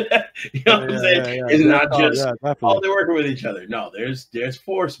contact. You know what I'm saying? Yeah. It's not just, oh, they're working with each other. No, there's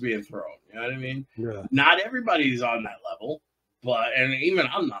force being thrown. You know what I mean? Yeah. Not everybody's on that level, and even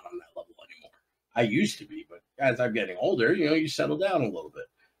I'm not on that level anymore. I used to be, but as I'm getting older, you know, you settle down a little bit.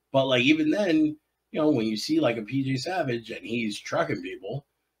 But like even then, you know, when you see like a PJ Savage and he's trucking people,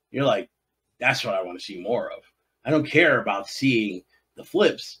 you're like, that's what I want to see more of. I don't care about seeing the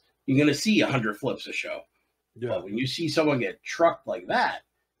flips. You're going to see 100 flips a show. Yeah. But when you see someone get trucked like that,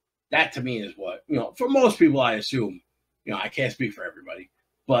 that to me is what, you know, for most people, I assume, you know, I can't speak for everybody,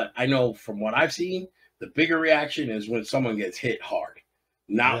 but I know from what I've seen, the bigger reaction is when someone gets hit hard,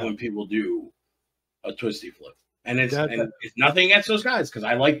 not when people do a twisty flip. And it's nothing against those guys, because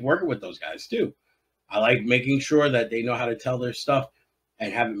I like working with those guys too. I like making sure that they know how to tell their stuff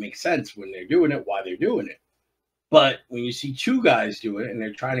and have it make sense when they're doing it, why they're doing it. But when you see two guys do it and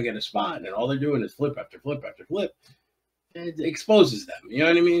they're trying to get a spot and all they're doing is flip after flip after flip, it exposes them. You know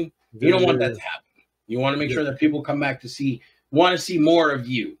what I mean? You don't want that to happen. You want to make sure that people come back to want to see more of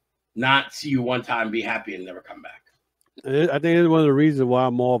you, not see you one time, be happy, and never come back. I think it's one of the reasons why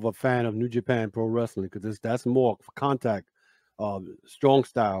I'm more of a fan of New Japan Pro Wrestling, because that's more contact, strong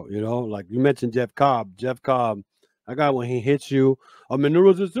style. You know, like you mentioned Jeff Cobb. Jeff Cobb, that guy when he hits you,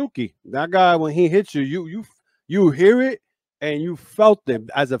 Minoru Suzuki, that guy when he hits you, you hear it and you felt it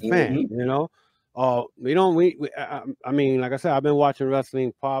as a fan. You know, I mean, like I said, I've been watching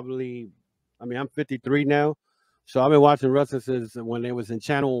wrestling probably. I mean, I'm 53 now, so I've been watching wrestling since when they was in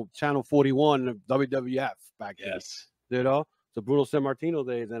channel 41 of WWF back then. You know, so Bruno Sammartino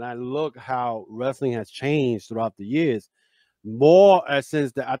days, and I look how wrestling has changed throughout the years. More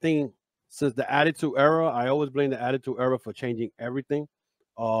since the Attitude Era. I always blame the Attitude Era for changing everything.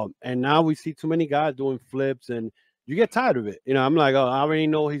 And now we see too many guys doing flips, and you get tired of it. You know, I'm like, oh, I already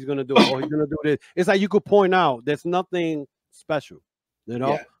know he's gonna do it. Oh, he's gonna do this. It's like you could point out there's nothing special. You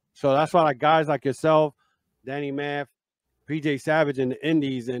know, so that's why like guys like yourself, Danny Maff, PJ Savage, and the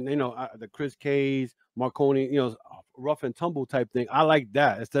Indies, and you know the Chris K's, Marconi, you know, rough and tumble type thing. I like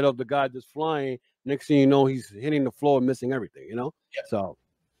that instead of the guy just flying. Next thing you know, he's hitting the floor, missing everything. You know, so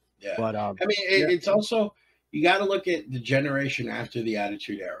but I mean, it's also you got to look at the generation after the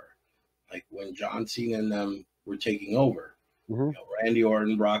Attitude Era, like when John Cena and them were taking over. You know, Randy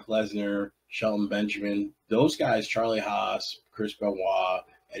Orton, Brock Lesnar, Shelton Benjamin, those guys, Charlie Haas, Chris Benoit,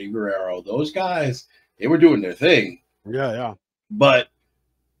 Eddie Guerrero, those guys, they were doing their thing. Yeah. But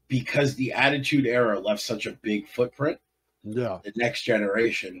because the Attitude Era left such a big footprint, the next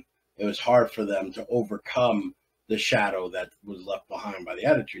generation, it was hard for them to overcome the shadow that was left behind by the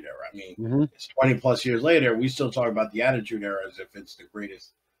Attitude Era. I mean, it's 20 plus years later, we still talk about the Attitude Era as if it's the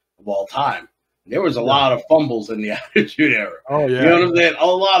greatest of all time. There was a lot of fumbles in the Attitude Era. Oh, yeah. You know what I'm saying? A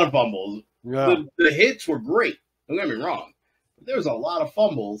lot of fumbles. Yeah. The hits were great. Don't get me wrong. But there was a lot of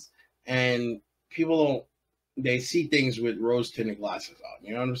fumbles, and people they see things with rose-tinted glasses on.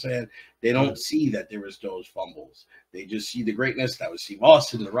 You know what I'm saying? They don't see that there was those fumbles. They just see the greatness that was Steve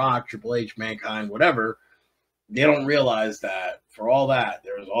Austin, The Rock, Triple H, Mankind, whatever. They don't realize that for all that,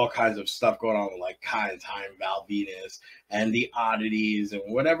 there was all kinds of stuff going on with like Time, Val Venus, and the oddities and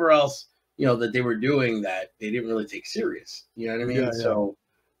whatever else, you know, that they were doing that they didn't really take serious. You know what I mean? Yeah. So,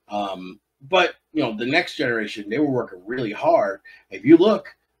 but, you know, the next generation, they were working really hard. If you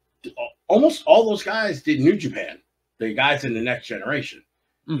look, almost all those guys did New Japan. The guys in the next generation.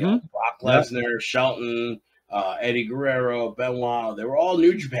 You know, Brock Lesnar, Shelton, Eddie Guerrero, Benoit, they were all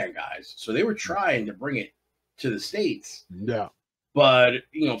New Japan guys. So they were trying to bring it to the States. Yeah. But,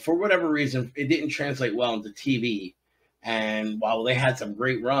 you know, for whatever reason, it didn't translate well into TV. And while they had some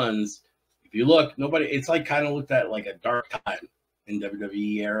great runs, if you look, it's like kind of looked at like a dark time in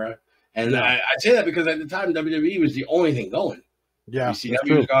WWE era. And I say that because at the time, WWE was the only thing going. Yeah.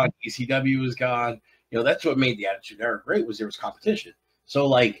 ECW was gone. ECW was gone. You know, that's what made the Attitude Era great, was there was competition. So,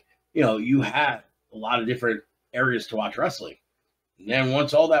 like, you know, you had a lot of different areas to watch wrestling. And then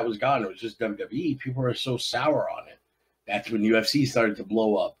once all that was gone, it was just WWE. People were so sour on it. That's when UFC started to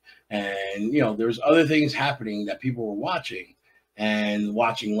blow up. And, you know, there's other things happening that people were watching and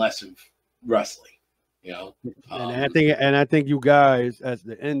watching less of wrestling, you know. And I think you guys, as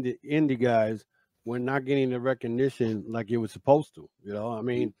the indie guys, were not getting the recognition like you were supposed to. You know, I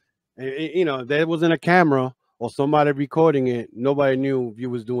mean, you know, if there wasn't a camera or somebody recording it, nobody knew if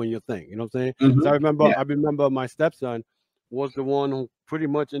you was doing your thing. You know what I'm saying? So I remember my stepson, was the one who pretty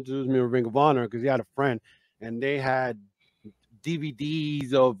much introduced me to Ring of Honor because he had a friend, and they had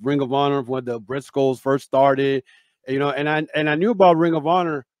DVDs of Ring of Honor when the Briscoes first started, and I knew about Ring of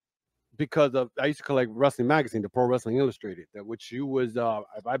Honor because of I used to collect wrestling magazine, the Pro Wrestling Illustrated, that which you was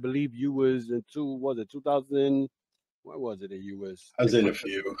I believe you was into was it 2000 what was it that you was I was in a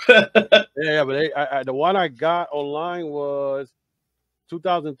few. yeah, but the one I got online was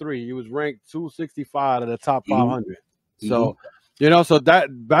 2003. He was ranked 265 of the top 500. So, so that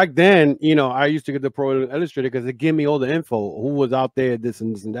back then, I used to get the Pro Illustrated because it gave me all the info, who was out there, this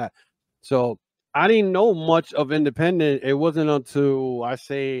and this and that. So I didn't know much of independent. It wasn't until I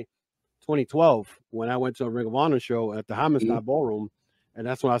say 2012 when I went to a Ring of Honor show at the Hammerstein Ballroom, and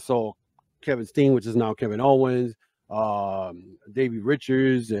that's when I saw Kevin Steen, which is now Kevin Owens, Davey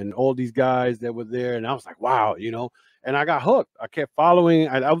Richards, and all these guys that were there, and I was like, wow, and I got hooked. I kept following.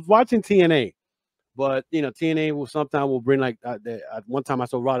 I was watching TNA, but TNA will sometimes will bring like at one time I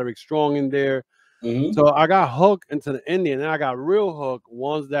saw Roderick Strong in there, so I got hooked into the Indy, and then I got real hooked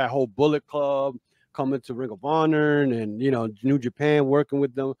once that whole Bullet Club coming to Ring of Honor and New Japan working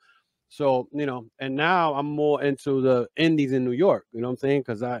with them. So, and now I'm more into the indies in New York, you know what I'm saying?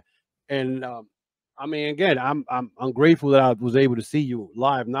 Because I mean, again, I'm grateful that I was able to see you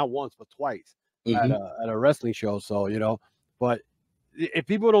live, not once, but twice at a wrestling show. So, but if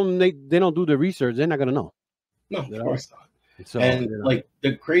people they don't do the research, they're not going to know. No, of course not. So, and like,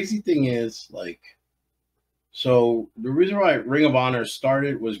 the crazy thing is, like, so the reason why Ring of Honor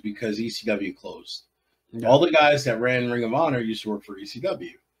started was because ECW closed. Yeah. All the guys that ran Ring of Honor used to work for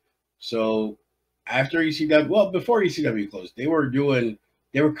ECW. So after ECW, well, before ECW closed, they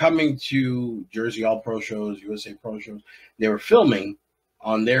were coming to Jersey All Pro shows, USA Pro shows. They were filming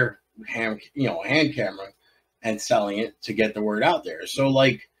on their hand camera and selling it to get the word out there. So,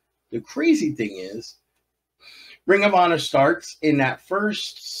 like, the crazy thing is, Ring of Honor starts in that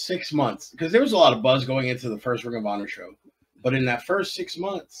first 6 months, because there was a lot of buzz going into the first Ring of Honor show. But in that first 6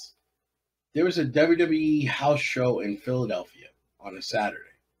 months, there was a WWE house show in Philadelphia on a Saturday.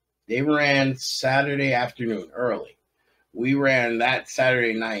 They ran Saturday afternoon early. We ran that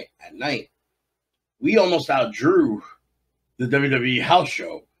Saturday night at night. We almost outdrew the WWE house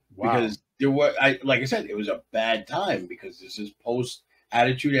show because like I said, it was a bad time because this is post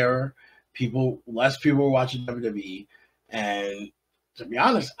Attitude Era. Less people were watching WWE, and to be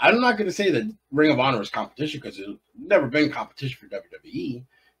honest, I'm not going to say that Ring of Honor is competition because it's never been competition for WWE.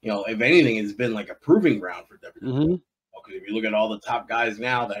 If anything, it's been like a proving ground for WWE. Because if you look at all the top guys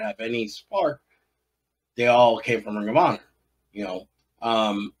now that have any spark, they all came from Ring of Honor,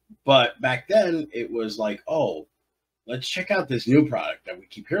 But back then it was like, oh, let's check out this new product that we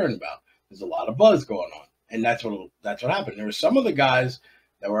keep hearing about. There's a lot of buzz going on, and that's what happened. There were some of the guys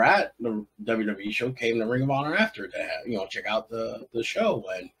that were at the WWE show came to Ring of Honor after to check out the show,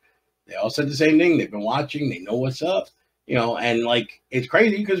 and they all said the same thing. They've been watching, they know what's up, and like it's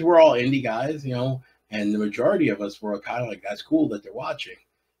crazy because we're all indie guys, and the majority of us were kind of like, that's cool that they're watching.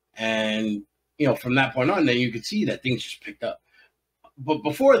 And, from that point on, then you could see that things just picked up. But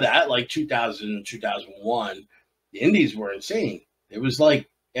before that, like 2000, 2001, the indies were insane. It was like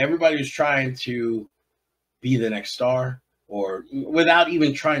everybody was trying to be the next star or without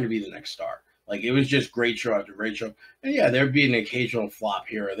even trying to be the next star. Like it was just great show after great show. And yeah, there'd be an occasional flop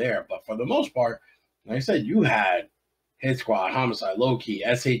here or there. But for the most part, like I said, you had Hit Squad, Homicide, Low Key,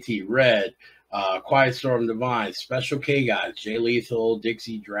 SAT, Red, Quiet Storm Divine, Special K guys, Jay Lethal,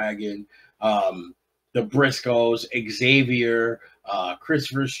 Dixie Dragon, the Briscoes, Xavier,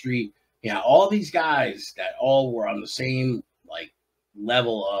 Christopher Street. All these guys that all were on the same like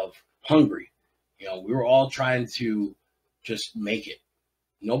level of hungry. We were all trying to just make it.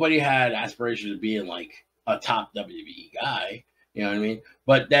 Nobody had aspirations of being like a top WWE guy. You know what I mean?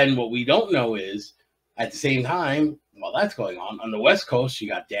 But then what we don't know is at the same time, while that's going on the West Coast, you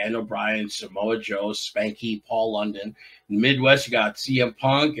got Dan O'Brien, Samoa Joe, Spanky, Paul London. In the Midwest, you got CM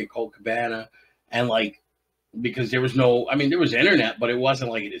Punk and Colt Cabana. And like, because there was there was internet, but it wasn't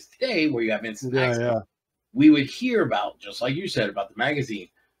like it is today where you have instant access. Yeah. We would hear about, just like you said, about the magazine.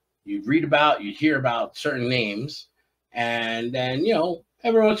 You'd hear about certain names. And then,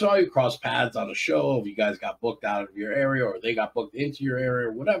 every once in a while you cross paths on a show if you guys got booked out of your area or they got booked into your area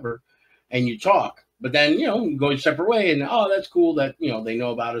or whatever. And you talk. But then, you go your separate way and, oh, that's cool that, they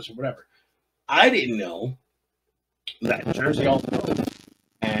know about us or whatever. I didn't know that Jersey All Pro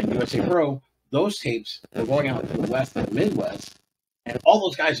and USA Pro, those tapes were going out to the West and Midwest, and all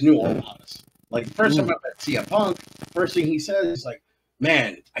those guys knew all about us. Like, the first time I met CM Punk, first thing he said is like,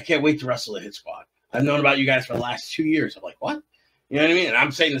 man, I can't wait to wrestle a Hit Squad. I've known about you guys for the last 2 years. I'm like, what? You know what I mean? And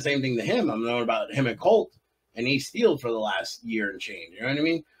I'm saying the same thing to him. I've known about him and Colt. and Ace Steel for the last year and change. You know what I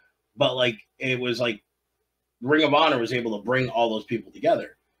mean? But like it was like Ring of Honor was able to bring all those people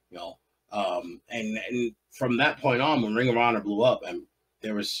together, you know. And from that point on, when Ring of Honor blew up and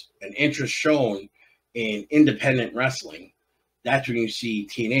there was an interest shown in independent wrestling, that's when you see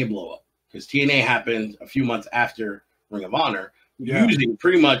TNA blow up, because TNA happened a few months after Ring of Honor, using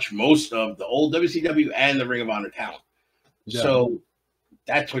pretty much most of the old WCW and the Ring of Honor talent. Yeah. So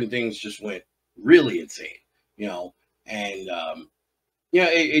that's when things just went really insane, you know. And yeah,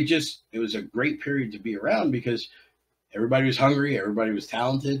 it was a great period to be around because everybody was hungry, everybody was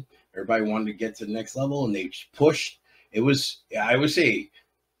talented, everybody wanted to get to the next level, and they just pushed. It was, I would say,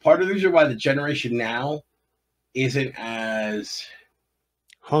 part of the reason why the generation now isn't as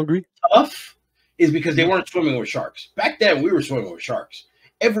hungry, tough, is because they weren't swimming with sharks. Back then, we were swimming with sharks.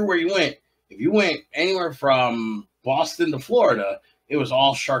 Everywhere you went, if you went anywhere from Boston to Florida, it was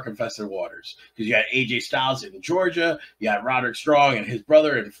all shark-infested waters, because you had AJ Styles in Georgia, you had Roderick Strong and his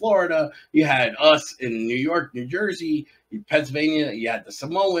brother in Florida, you had us in New York, New Jersey, Pennsylvania, you had the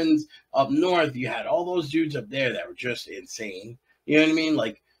Samoans up north, you had all those dudes up there that were just insane. You know what I mean?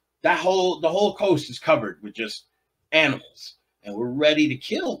 Like the whole coast is covered with just animals, and we're ready to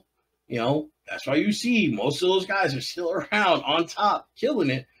kill. You know, that's why you see most of those guys are still around on top, killing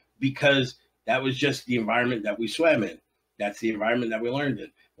it, because that was just the environment that we swam in. That's the environment that we learned in.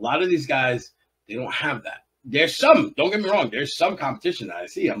 A lot of these guys, they don't have that. There's some, don't get me wrong, there's some competition that I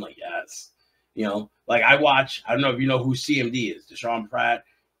see. I'm like, yes. You know, like I don't know if you know who CMD is, Deshaun Pratt.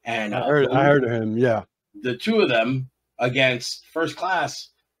 And I heard of him, yeah. The two of them against First Class.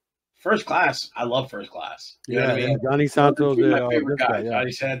 First Class, I love First Class. You know what I mean? Yeah, Johnny Santos. My favorite guys,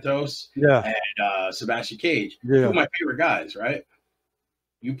 Johnny Santos, and Sebastian Cage. Two of my favorite guys, right?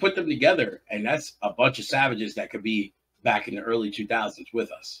 You put them together, and that's a bunch of savages that could be back in the early 2000s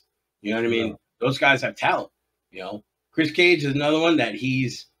with us. You know what I mean? Yeah. Those guys have talent. You know, Chris Cage is another one that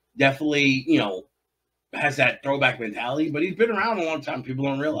he's definitely, you know, has that throwback mentality, but he's been around a long time. People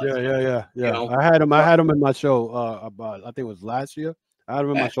don't realize. Yeah. You know? I had him in my show about, I think it was last year. I had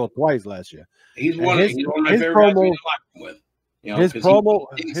him in my show twice last year. He's one of my favorite guys we lock him with. You know, his promo,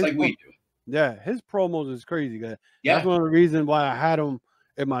 like we do. Yeah, his promos is crazy. Yeah. That's one of the reasons why I had him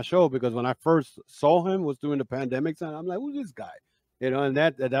in my show, because when I first saw him was during the pandemic time. I'm like, who's this guy? You know, and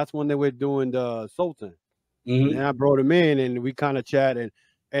that's when they were doing the Sultan. Mm-hmm. And I brought him in, and we kind of chatted,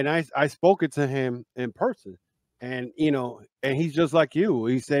 and I spoke it to him in person. And, you know, and he's just like you.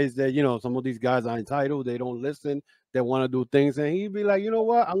 He says that, you know, some of these guys are entitled. They don't listen. They want to do things. And he'd be like, you know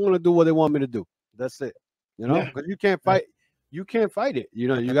what? I'm going to do what they want me to do. That's it. You know, because you can't fight. You can't fight it. You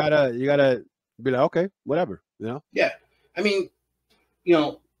know, you gotta be like, okay, whatever, you know? Yeah. I mean, you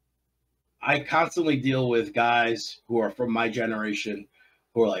know, I constantly deal with guys who are from my generation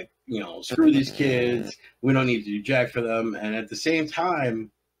who are like, you know, screw these kids. We don't need to do jack for them. And at the same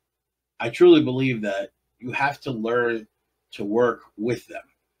time, I truly believe that you have to learn to work with them.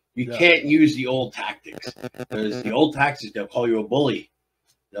 You can't use the old tactics, because the old tactics, they'll call you a bully.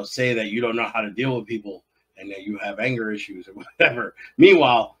 They'll say that you don't know how to deal with people and that you have anger issues or whatever.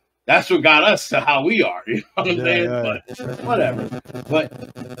 Meanwhile, that's what got us to how we are. You know what I'm saying? But whatever.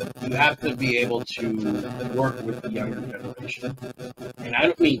 But you have to be able to work with the younger generation. And I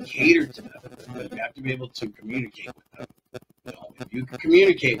don't mean cater to them, but you have to be able to communicate with them. You know, if you can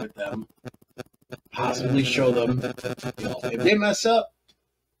communicate with them, possibly show them, you know, if they mess up,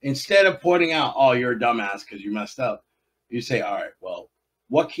 instead of pointing out, oh, you're a dumbass because you messed up, you say, all right, well,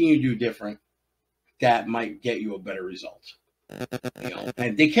 what can you do different that might get you a better result? You know,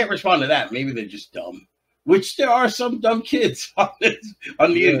 and they can't respond to that. Maybe they're just dumb, which there are some dumb kids on the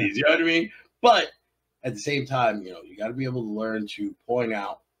Indies, you know what I mean? But at the same time, you know, you got to be able to learn to point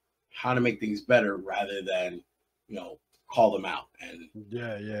out how to make things better rather than, you know, call them out. And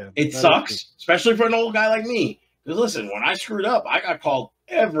it sucks, especially for an old guy like me. Because listen, when I screwed up, I got called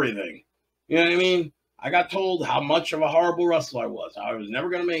everything. You know what I mean? I got told how much of a horrible wrestler I was. I was never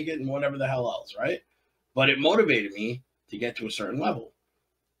going to make it and whatever the hell else, right? But it motivated me to get to a certain level.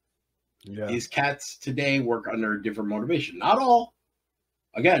 Yeah. These cats today work under a different motivation. Not all.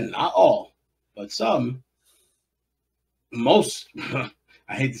 Again, not all. But some. Most. I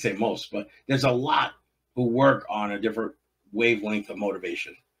hate to say most, but there's a lot who work on a different wavelength of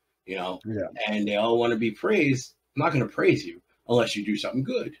motivation. You know? Yeah. And they all want to be praised. I'm not going to praise you unless you do something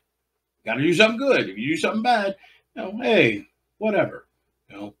good. You got to do something good. If you do something bad, you know, hey, whatever.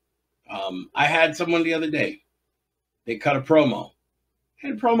 You know? I had someone the other day. They cut a promo.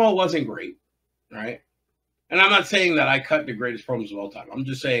 And the promo wasn't great, right? And I'm not saying that I cut the greatest promos of all time. I'm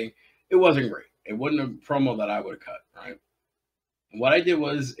just saying it wasn't great. It wasn't a promo that I would have cut, right? And what I did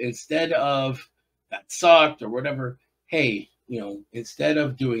was, instead of that sucked or whatever. Hey, instead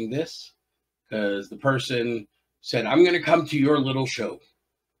of doing this, because the person said, I'm going to come to your little show.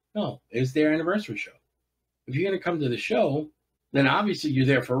 No, it's their anniversary show. If you're going to come to the show, then obviously you're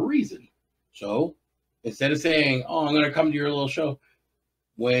there for a reason. So instead of saying, oh, I'm going to come to your little show,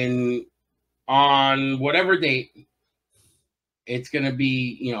 when on whatever date, it's going to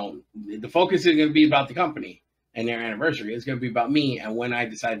be, the focus is going to be about the company and their anniversary. It's going to be about me and when I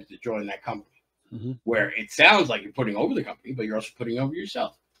decided to join that company. Mm-hmm. Where it sounds like you're putting over the company, but you're also putting over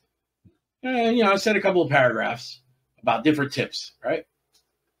yourself. And, I said a couple of paragraphs about different tips, right?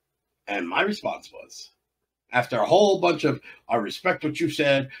 And my response was, after a whole bunch of, I respect what you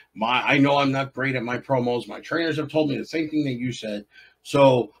said. I know I'm not great at my promos. My trainers have told me the same thing that you said.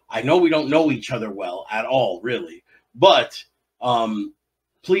 So I know we don't know each other well at all, really. But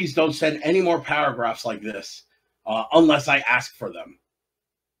please don't send any more paragraphs like this unless I ask for them.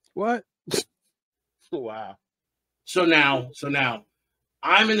 What? Wow. So now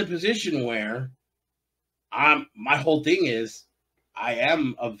I'm in a position where my whole thing is I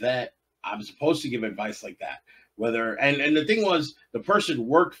am a vet. I'm supposed to give advice like that. And the thing was, the person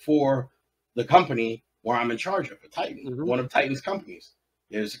worked for the company where I'm in charge of, a Titan, mm-hmm. one of Titan's companies.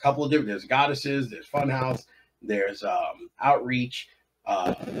 There's a couple of different, there's Goddesses, there's Funhouse, there's Outreach,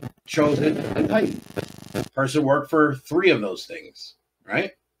 Chosen, and Titan. Person worked for 3 of those things,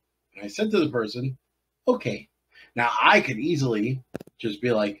 right? And I said to the person, okay, now I could easily just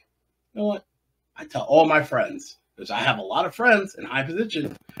be like, you know what? I tell all my friends, because I have a lot of friends in high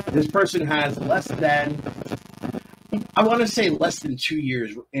position. This person has less than 2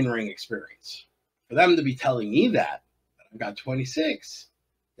 years in-ring experience. For them to be telling me that I've got 26,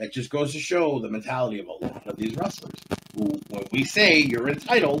 that just goes to show the mentality of a lot of these wrestlers. Who, when we say you're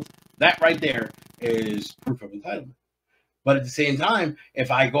entitled, that right there is proof of entitlement. But at the same time,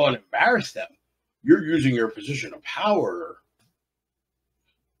 if I go and embarrass them, you're using your position of power.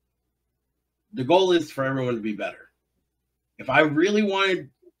 The goal is for everyone to be better. If I really wanted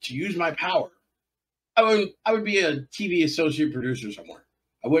to use my power, I would be a TV associate producer somewhere.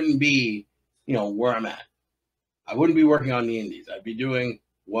 I wouldn't be, where I'm at. I wouldn't be working on the indies. I'd be doing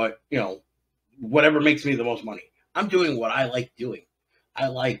whatever makes me the most money. I'm doing what I like doing. I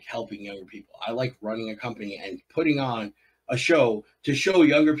like helping younger people. I like running a company and putting on a show to show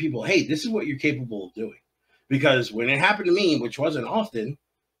younger people, hey, this is what you're capable of doing. Because when it happened to me, which wasn't often,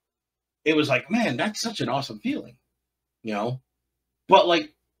 it was like, man, that's such an awesome feeling, But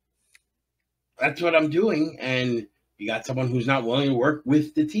like, that's what I'm doing. And you got someone who's not willing to work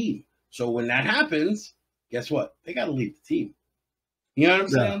with the team. So when that happens, guess what? They got to leave the team. You know what I'm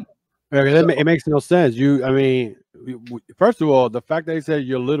saying? It makes no sense. First of all, the fact that they said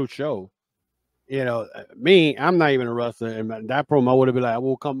your little show, I'm not even a wrestler, and that promo would have been like, I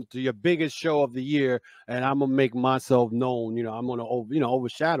will come to your biggest show of the year, and I'm gonna make myself known. I'm gonna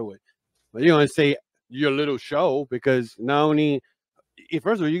overshadow it. But you're gonna say your little show because not only,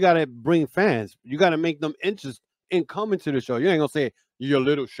 first of all, you gotta bring fans. You gotta make them interested in coming to the show. You ain't gonna say your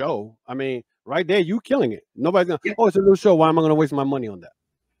little show. Right there, you killing it. Nobody's gonna. Oh, it's a little show. Why am I gonna waste my money on that?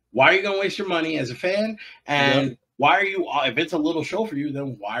 Why are you gonna waste your money as a fan? And why are you? If it's a little show for you,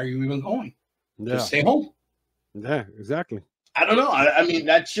 then why are you even going? Just stay home. Yeah, exactly. I don't know. I mean,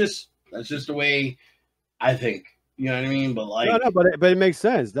 that's just the way I think. You know what I mean? But like, no, but it makes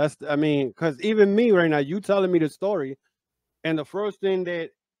sense. Because even me right now, you telling me the story, and the first thing that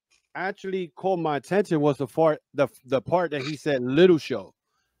actually caught my attention was the part that he said little show.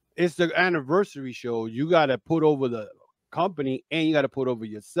 It's the anniversary show. You got to put over the company and you got to put over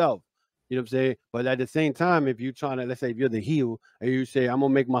yourself. You know what I'm saying? But at the same time, if you're trying to, let's say if you're the heel and you say, I'm going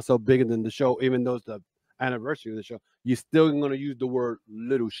to make myself bigger than the show, even though it's the anniversary of the show, you're still going to use the word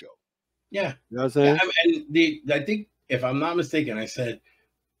little show. Yeah. You know what I'm saying? And I think, if I'm not mistaken, I said,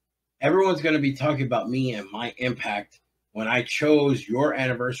 everyone's going to be talking about me and my impact when I chose your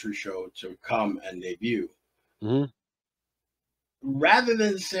anniversary show to come and debut. Mm-hmm. Rather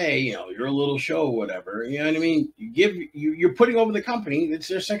than say, your little show or whatever, you know what I mean? You're putting over the company. It's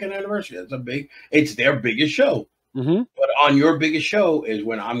their second anniversary. It's their biggest show. Mm-hmm. But on your biggest show is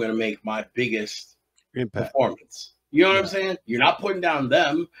when I'm going to make my biggest impact performance. You know what I'm saying? You're not putting down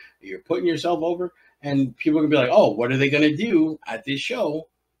them. You're putting yourself over, and people are going to be like, oh, what are they going to do at this show?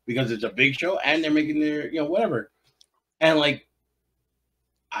 Because it's a big show and they're making their, whatever. And like,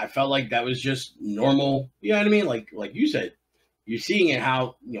 I felt like that was just normal. You know what I mean? Like you said, you're seeing it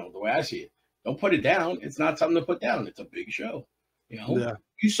how, the way I see it. Don't put it down. It's not something to put down. It's a big show.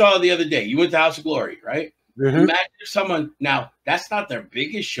 You saw the other day, you went to House of Glory, right? Mm-hmm. Imagine if someone, now that's not their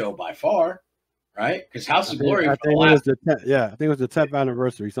biggest show by far, right? Because House of Glory, I think it was the 10th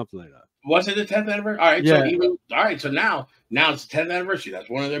anniversary, something like that. Was it the 10th anniversary? All right, Yeah. So now it's the 10th anniversary. That's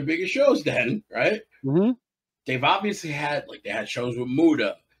one of their biggest shows then, right? Mm-hmm. They've obviously had they had shows with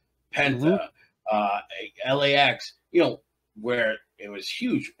Muda, Penta, LAX, where it was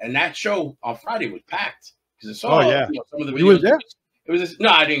huge. And that show on Friday was packed because I saw some of the videos. You was there? It was no,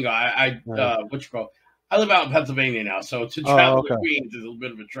 I didn't go. I live out in Pennsylvania now, so to travel to Queens is a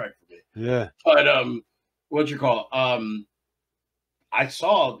bit of a trek for me. Yeah. But I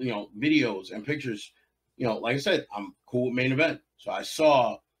saw videos and pictures. Like I said, I'm cool with main event, so I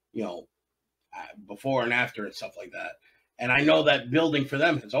saw before and after and stuff like that. And I know that building for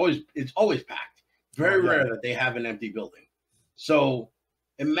them it's always packed. Very rare that they have an empty building. So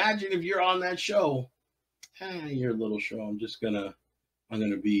imagine if you're on that show, your little show. I'm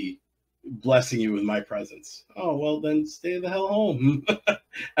gonna be blessing you with my presence. Oh, well, then stay the hell home.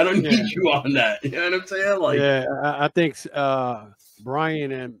 I don't need you on that. You know what I'm saying? I think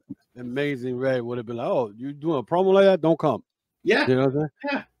Brian and Amazing Red would have been like, "Oh, you doing a promo like that? Don't come." Yeah, you know what I'm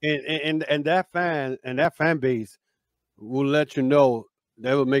saying? Yeah, and that fan base will let you know.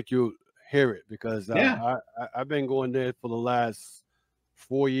 They will make you hear it because I've been going there for the last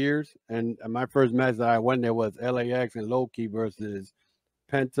 4 years, and my first match that I went there was LAX and Loki versus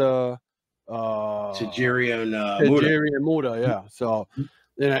Penta, Tajiri and Muda. Yeah, so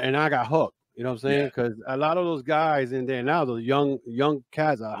and I got hooked. You know what I'm saying? Because a lot of those guys in there now, those young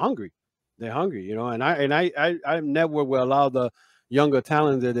cats are hungry. They're hungry, and I network with a lot of the younger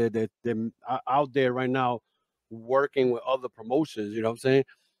talents that are out there right now working with other promotions. You know what I'm saying?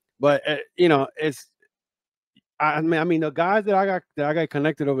 But it's I mean the guys that I got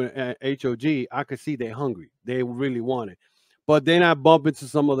connected over at HOG, I could see they're hungry. They really want it. But then I bump into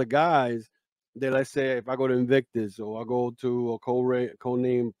some of the guys that, let's say, if I go to Invictus or I go to a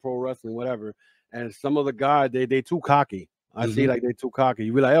co-name Pro Wrestling, whatever, and some of the guys they too cocky. I see like they're too cocky.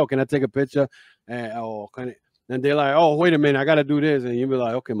 You be like, "Oh, can I take a picture?" And and they're like, "Oh, wait a minute, I got to do this," and you be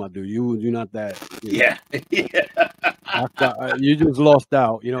like, "Okay, my dude, you're not that." You just lost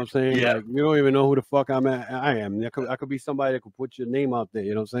out. You know what I'm saying? Yeah. Like, you don't even know who the fuck I am. I could be somebody that could put your name out there.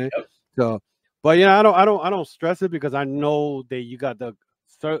 You know what I'm saying? Yep. So, but I don't stress it because I know that you got the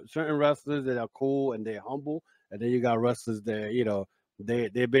certain wrestlers that are cool and they're humble, and then you got wrestlers that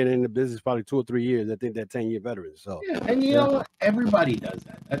they've been in the business probably 2 or 3 years. I think they're 10-year veterans. So and you know what? Everybody does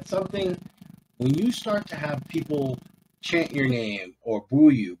that. That's something when you start to have people chant your name or boo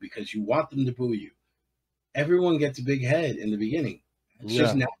you because you want them to boo you. Everyone gets a big head in the beginning. It's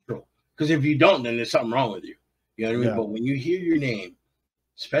just natural. Because if you don't, then there's something wrong with you. You know what I mean? Yeah. But when you hear your name,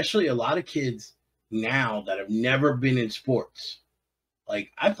 especially a lot of kids now that have never been in sports.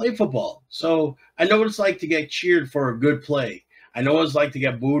 Like, I play football, so I know what it's like to get cheered for a good play. I know what it's like to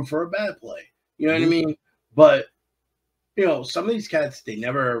get booed for a bad play. You know what I mean? But, some of these cats, they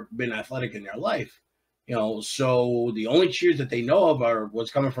never been athletic in their life. So the only cheers that they know of are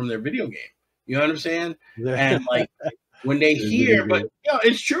what's coming from their video game. You know what I'm saying? Yeah. And, like, when they hear, but,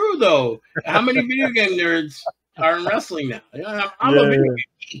 it's true, though. How many video game nerds are in wrestling now? I'm a video game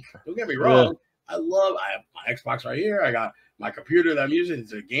geek. Don't get me wrong. I have my Xbox right here. I got my computer that I'm using.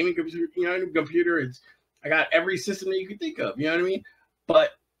 It's a gaming computer, computer. I got every system that you can think of. You know what I mean? But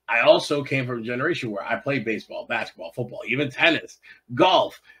I also came from a generation where I played baseball, basketball, football, even tennis,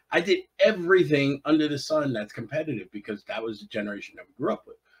 golf. I did everything under the sun that's competitive because that was the generation that we grew up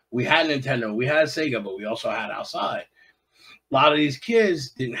with. We had Nintendo, we had Sega, but we also had outside. A lot of these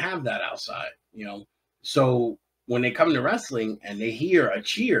kids didn't have that outside, So when they come to wrestling and they hear a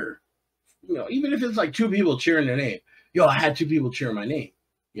cheer, even if it's like 2 people cheering their name, I had 2 people cheering my name,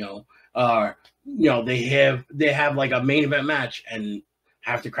 they have like a main event match and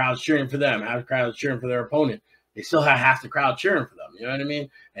half the crowd's cheering for them, half the crowd's cheering for their opponent. They still have half the crowd cheering for them. You know what I mean?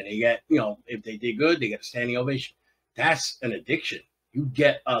 And they get, if they did good, they get a standing ovation. That's an addiction. You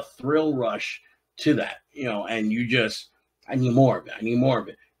get a thrill rush to that, and you just, I need more of it. I need more of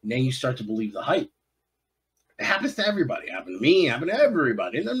it. And then you start to believe the hype. It happens to everybody. It happened to me. It happened to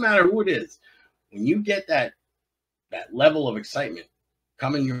everybody. It doesn't matter who it is. When you get that level of excitement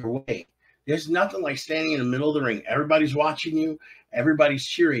coming your way, there's nothing like standing in the middle of the ring. Everybody's watching you. Everybody's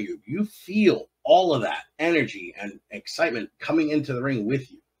cheering you. You feel all of that energy and excitement coming into the ring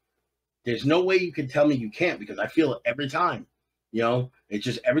with you. There's no way you can tell me you can't because I feel it every time. It's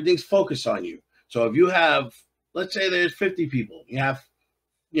just everything's focused on you. So if you have, let's say there's 50 people, you have,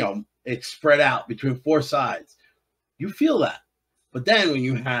 it's spread out between 4 sides. You feel that. But then when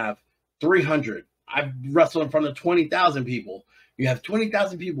you have 300, I've wrestled in front of 20,000 people. You have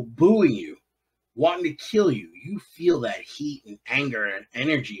 20,000 people booing you, wanting to kill you. You feel that heat and anger and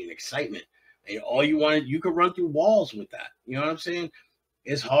energy and excitement. And all you wanted, you could run through walls with that. You know what I'm saying?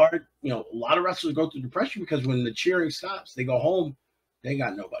 it's hard. You know, a lot of wrestlers go through depression because when the cheering stops, they go home, they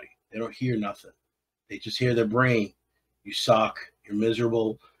got nobody. They don't hear nothing. They just hear their brain. You suck. You're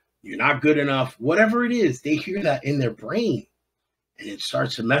miserable. You're not good enough. Whatever it is, they hear that in their brain. And it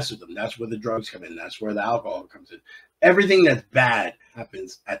starts to mess with them. That's where the drugs come in. That's where the alcohol comes in. Everything that's bad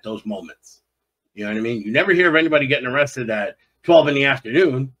happens at those moments. You know what I mean? You never hear of anybody getting arrested at 12 in the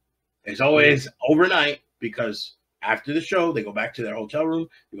afternoon. It's always overnight because after the show, they go back to their hotel room,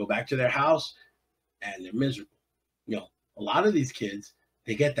 they go back to their house, and they're miserable. You know, a lot of these kids,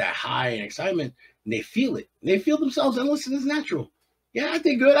 they get that high and excitement, and they feel it. They feel themselves, and listen, it's natural. Yeah, I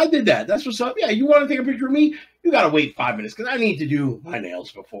did good. I did that. That's what's up. Yeah, you want to take a picture of me? You got to wait 5 minutes because I need to do my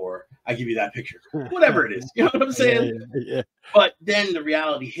nails before I give you that picture. Whatever it is. You know what I'm saying? Yeah. But then the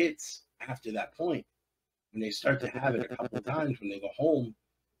reality hits after that point when they start to have it a couple of times when they go home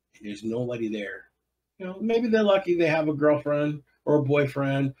and there's nobody there. You know, maybe they're lucky they have a girlfriend or a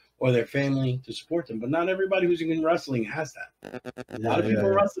boyfriend or their family to support them, but not everybody who's in wrestling has that. A lot of people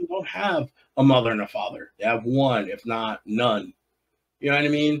in wrestling don't have a mother and a father. They have one, if not none. You know what I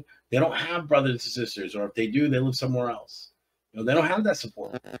mean? They don't have brothers and sisters, or if they do, they live somewhere else. You know, they don't have that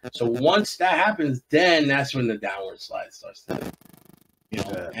support. So once that happens, then that's when the downward slide starts to happen. You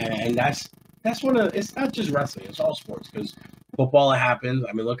know, and that's one of, it's not just wrestling, it's all sports, because football, it happens.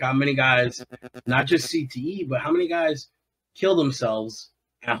 I mean, look how many guys, not just CTE, but how many guys kill themselves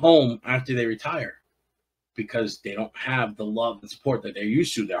at home after they retire because they don't have the love and support that they're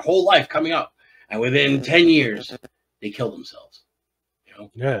used to their whole life coming up. And within 10 years, they kill themselves. You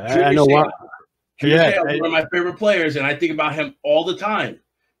know? Yeah, I know why. Yeah, one of my favorite players, and I think about him all the time,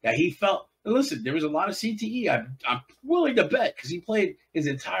 that he felt, and listen, there was a lot of CTE. I'm willing to bet because he played his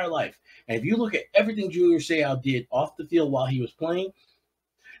entire life. And if you look at everything Junior Seau did off the field while he was playing,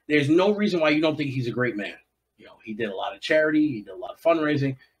 there's no reason why you don't think he's a great man. You know, he did a lot of charity. He did a lot of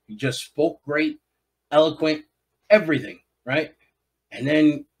fundraising. He just spoke great, eloquent, everything, right? And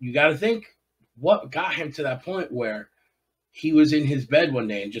then you got to think what got him to that point where he was in his bed one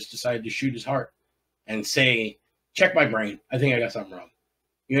day and just decided to shoot his heart and say, check my brain. I think I got something wrong.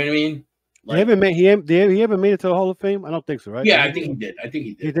 You know what I mean? Like, he ever made it to the Hall of Fame? I don't think so, right? Yeah, I think he did.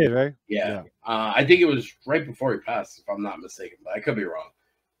 He did, right? Yeah. I think it was right before he passed, if I'm not mistaken, but I could be wrong.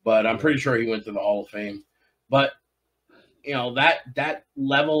 But I'm pretty sure he went to the Hall of Fame. But, you know, that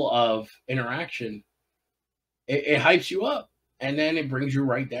level of interaction, it hypes you up, and then it brings you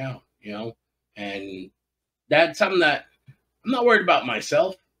right down, you know? And that's something that I'm not worried about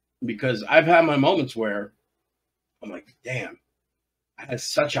myself, because I've had my moments where I'm like, damn, I had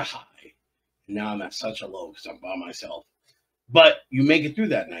such a high. Now I'm at such a low because I'm by myself. But you make it through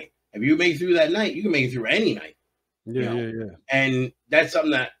that night. If you make it through that night, you can make it through any night. Yeah. And that's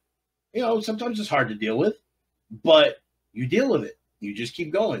something that, you know, sometimes it's hard to deal with, but you deal with it. You just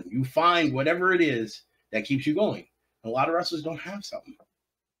keep going. You find whatever it is that keeps you going. A lot of wrestlers don't have something.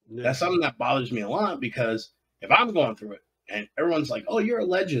 Yeah. That's something that bothers me a lot, because if I'm going through it and everyone's like, oh, you're a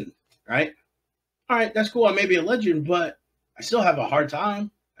legend, right? All right, that's cool. I may be a legend, but I still have a hard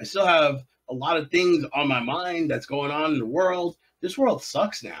time. I still have a lot of things on my mind that's going on in the world. This world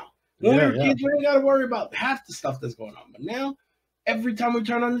sucks now. When we were kids, we ain't got to worry about half the stuff that's going on. But now, every time we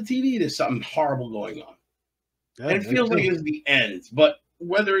turn on the TV, there's something horrible going on. And it feels like it's the end. But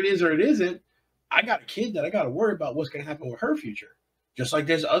whether it is or it isn't, I got a kid that I got to worry about what's going to happen with her future. Just like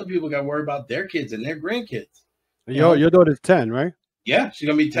there's other people got to worry about their kids and their grandkids. Your daughter's 10, right? Yeah, she's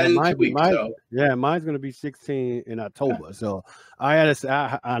gonna be 10 in 2 weeks. Yeah, mine's gonna be 16 in October. Yeah. So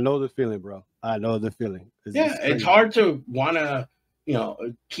I know the feeling, bro. I know the feeling. It's hard to want to, you know,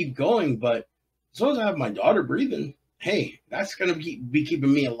 keep going, but as long as I have my daughter breathing, hey, that's gonna be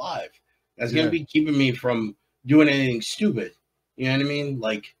keeping me alive. That's gonna be keeping me from doing anything stupid. You know what I mean?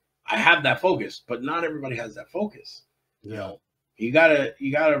 Like, I have that focus, but not everybody has that focus. You know, you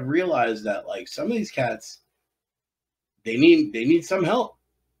gotta realize that, like, some of these cats, they need some help.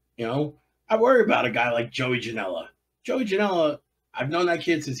 You know, I worry about a guy like Joey Janela. Joey Janela, I've known that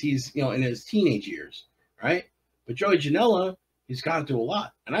kid since he's, you know, in his teenage years, right? But Joey Janela, he's gone through a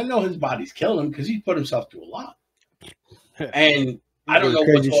lot. And I know his body's killing him because he's put himself through a lot. And I don't know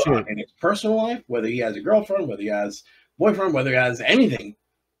what's going on in his personal life, whether he has a girlfriend, whether he has a boyfriend, whether he has anything.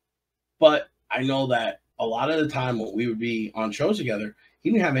 But I know that a lot of the time when we would be on shows together, he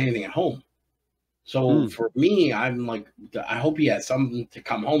didn't have anything at home. So for me, I'm like, I hope he has something to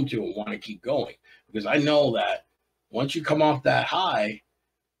come home to and want to keep going, because I know that once you come off that high,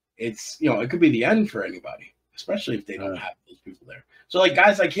 it's, you know, it could be the end for anybody, especially if they don't have those people there. So like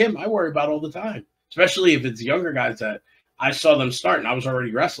guys like him, I worry about all the time, especially if it's younger guys that I saw them start and I was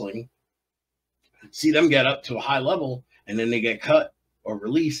already wrestling, see them get up to a high level and then they get cut or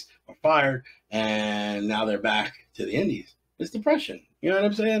released or fired, and now they're back to the indies. It's depression. You know what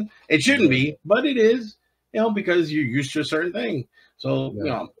I'm saying? It shouldn't be, but it is, because you're used to a certain thing.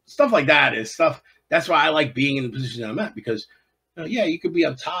 So, stuff like that is stuff. That's why I like being in the position that I'm at, because, you could be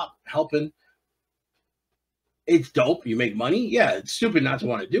up top helping. It's dope. You make money. Yeah, it's stupid not to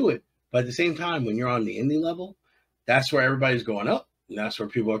want to do it. But at the same time, when you're on the indie level, that's where everybody's going up, and that's where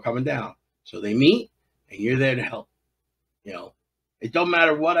people are coming down. So they meet, and you're there to help. It don't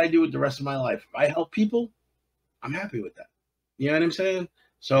matter what I do with the rest of my life. If I help people, I'm happy with that. You know what I'm saying?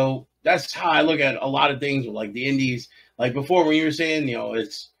 So that's how I look at a lot of things with like the indies. Like before, when you were saying,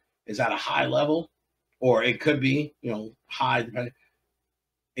 it's at a high level, or it could be, high. Depending.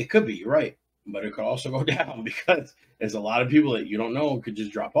 It could be. You're right. But it could also go down because there's a lot of people that you don't know could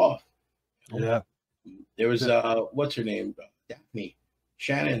just drop off. Yeah. There was what's her name? Daphne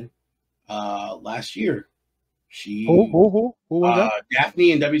Shannon last year. She who was that?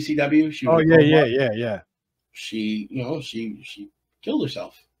 Daphne in WCW. She was yeah. She she killed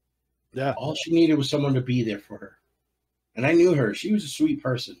herself. Yeah. All she needed was someone to be there for her. And I knew her. She was a sweet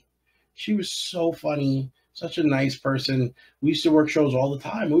person. She was so funny. Such a nice person. We used to work shows all the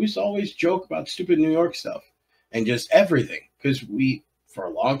time. We used to always joke about stupid New York stuff and just everything. Because for a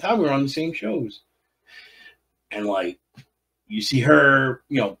long time, we were on the same shows. And like, you see her,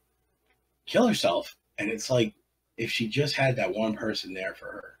 kill herself. And it's like, if she just had that one person there for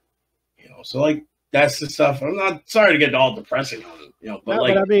her, So like, that's the stuff. I'm not sorry to get all depressing on it, but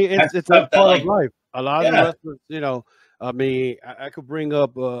like, but I mean, it's a part of life. A lot of wrestlers, I mean, I could bring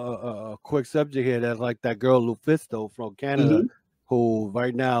up a quick subject here. That's like that girl Lufisto from Canada, who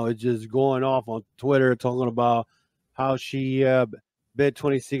right now is just going off on Twitter talking about how she been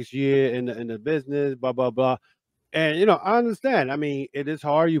 26 years in the business, blah blah blah. And I understand. I mean, it is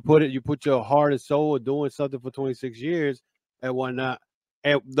hard. You put your heart and soul doing something for 26 years and whatnot.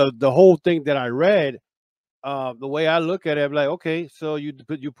 And the whole thing that I read, the way I look at it, I'm like, okay, so you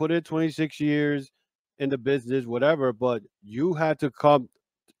put in 26 years in the business, whatever, but you had to come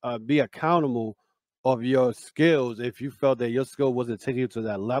be accountable of your skills if you felt that your skill wasn't taking you to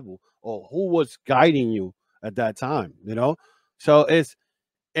that level, or who was guiding you at that time, So it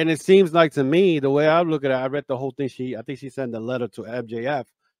seems like to me, the way I look at it, I read the whole thing. I think she sent a letter to MJF,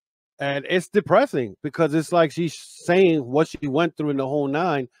 and it's depressing because it's like she's saying what she went through in the whole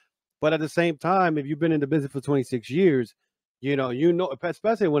nine. But at the same time, if you've been in the business for 26 years,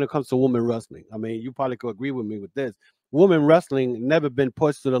 especially when it comes to women wrestling. I mean, you probably could agree with me with this. Women wrestling never been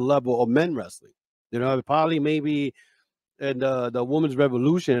pushed to the level of men wrestling. Probably maybe in the women's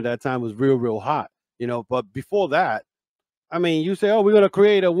revolution at that time was real, real hot. But before that, I mean, you say, oh, we're going to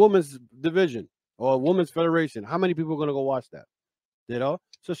create a women's division or a women's federation. How many people are going to go watch that?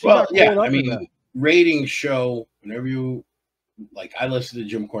 So she got caught up in that. Ratings show whenever you, like, I listen to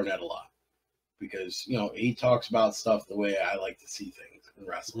Jim Cornette a lot because, he talks about stuff the way I like to see things in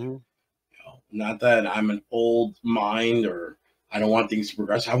wrestling. Not that I'm an old mind or I don't want things to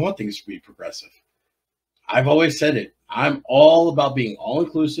progress. I want things to be progressive. I've always said it. I'm all about being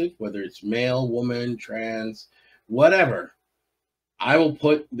all-inclusive, whether it's male, woman, trans, whatever. I will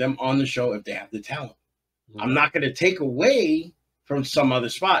put them on the show if they have the talent. I'm not going to take away from some other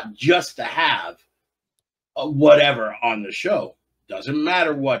spot just to have whatever on the show. Doesn't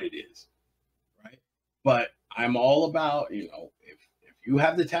matter what it is, right? But I'm all about, if you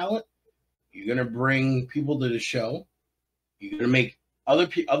have the talent, you're going to bring people to the show. You're going to make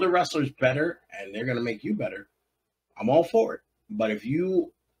other wrestlers better, and they're going to make you better. I'm all for it. But if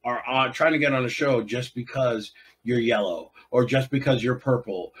you are trying to get on a show just because you're yellow, or just because you're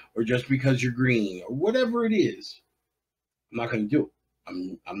purple, or just because you're green, or whatever it is, I'm not going to do it.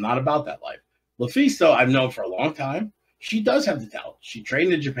 I'm not about that life. Lufisto, I've known for a long time. She does have the talent. She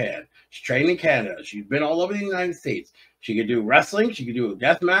trained in Japan. She trained in Canada. She's been all over the United States. She could do wrestling. She could do a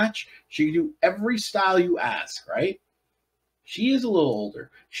death match. She could do every style you ask, right? She is a little older.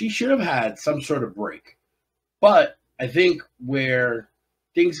 She should have had some sort of break. But I think where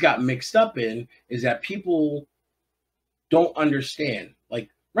things got mixed up in is that people don't understand. Like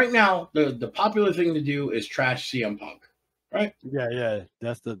right now, the popular thing to do is trash CM Punk, right? Yeah.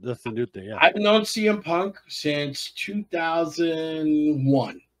 That's the new thing. Yeah. I've known CM Punk since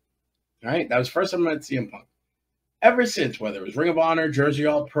 2001. Right? That was the first time I met CM Punk. Ever since, whether it was Ring of Honor, Jersey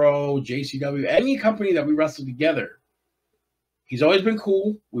All Pro, JCW, any company that we wrestled together, he's always been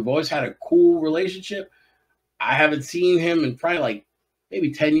cool. We've always had a cool relationship. I haven't seen him in probably like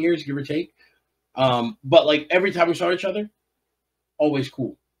maybe 10 years, give or take. But like every time we saw each other, always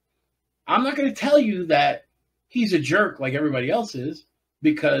cool. I'm not going to tell you that he's a jerk like everybody else is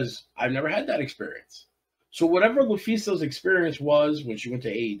because I've never had that experience. So whatever Lufisto's experience was when she went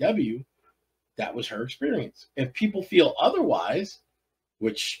to AEW, that was her experience. If people feel otherwise,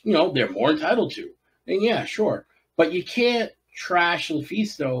 which, you know, they're more entitled to, then yeah, sure. But you can't trash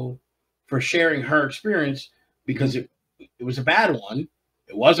Lufisto for sharing her experience because it was a bad one.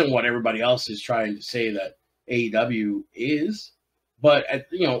 It wasn't what everybody else is trying to say that AEW is. But,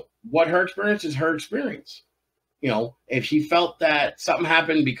 you know, what her experience is her experience. You know, if she felt that something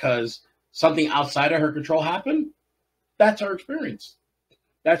happened because something outside of her control happened, that's her experience.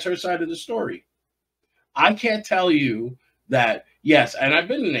 That's her side of the story. I can't tell you that, yes, and I've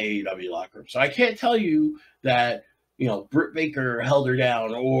been in the AEW locker room, so I can't tell you that, you know, Britt Baker held her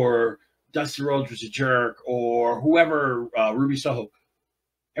down or Dusty Rhodes was a jerk or whoever, Ruby Soho.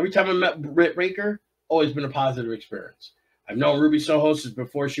 Every time I met Britt Baker, always been a positive experience. I've known Ruby Soho since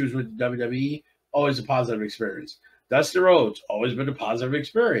before she was with the WWE, always a positive experience. Dusty Rhodes, always been a positive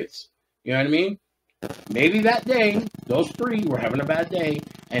experience. You know what I mean? Maybe that day, those three were having a bad day,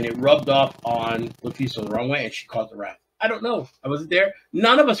 and it rubbed off on Lufisto the wrong way, and she caught the wrath. I don't know. I wasn't there.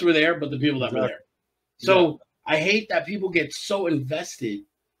 None of us were there, but the people that were there. So I hate that people get so invested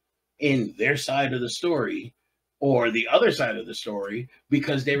in their side of the story or the other side of the story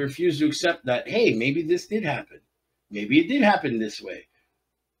because they refuse to accept that, hey, maybe this did happen. Maybe it did happen this way.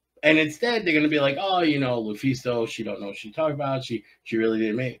 And instead, they're going to be like, oh, you know, Lufisto, she don't know what she's talking about. She really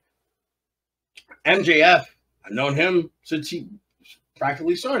didn't make it. MJF, I've known him since he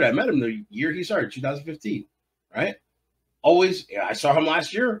practically started. I met him the year he started, 2015, right? Always, I saw him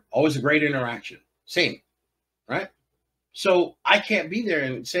last year. Always a great interaction. Same, right? So I can't be there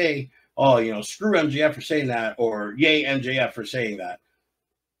and say, oh, you know, screw MJF for saying that or yay MJF for saying that.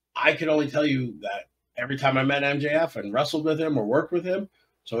 I can only tell you that every time I met MJF and wrestled with him or worked with him,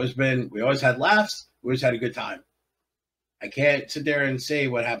 we always had laughs. We always had a good time. I can't sit there and say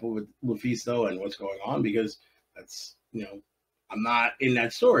what happened with Lufisto and what's going on because that's, you know, I'm not in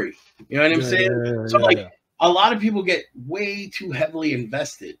that story. You know what I'm saying? A lot of people get way too heavily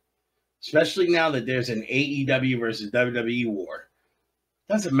invested, especially now that there's an AEW versus WWE war.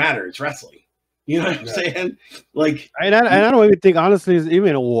 Doesn't matter. It's wrestling. You know what I'm saying? Like, and I don't even think, honestly, it's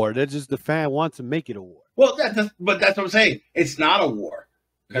even a war. That's just the fan wants to make it a war. Well, but that's what I'm saying. It's not a war.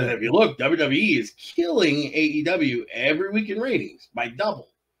 Because if you look, WWE is killing AEW every week in ratings by double.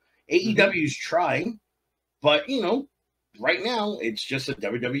 AEW is trying, but, you know, right now it's just a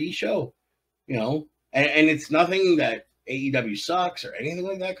WWE show, you know, and it's nothing that AEW sucks or anything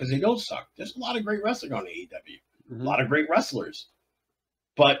like that because they don't suck. There's a lot of great wrestling on AEW, a lot of great wrestlers.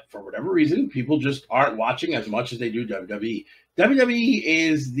 But for whatever reason, people just aren't watching as much as they do WWE. WWE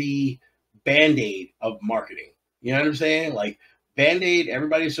is the Band-Aid of marketing. You know what I'm saying? Like, Band-Aid,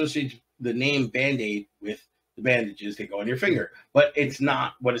 everybody associates the name Band-Aid with the bandages that go on your finger. But it's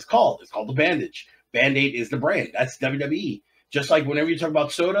not what it's called. It's called the bandage. Band-Aid is the brand. That's WWE. Just like whenever you talk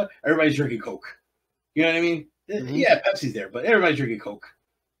about soda, everybody's drinking Coke. You know what I mean? Yeah, Pepsi's there, but everybody's drinking Coke.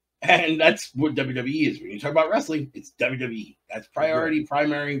 And that's what WWE is. When you talk about wrestling, it's WWE. That's priority,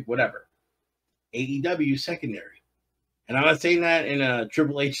 primary, whatever. AEW, secondary. And I'm not saying that in a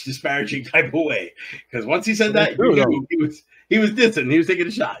Triple H disparaging type of way. Because once he said that, he was dissing. He was taking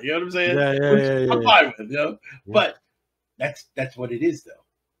a shot. You know what I'm saying? Yeah. I'm fine with, you know? Yeah. But that's what it is, though.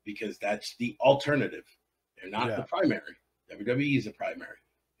 Because that's the alternative. They're not the primary. WWE is the primary.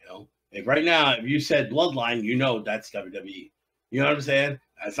 You know? If right now, if you said Bloodline, you know that's WWE. You know what I'm saying?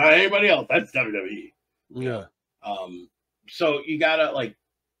 That's not anybody else. That's WWE. Yeah. So you gotta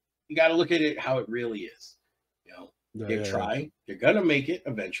look at it how it really is. You know, they're trying. They're gonna make it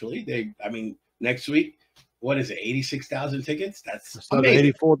eventually. Next week, what is it? 86,000 tickets. That's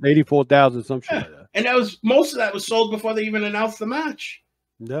amazing. 84,000, some shit like that. And most of that was sold before they even announced the match.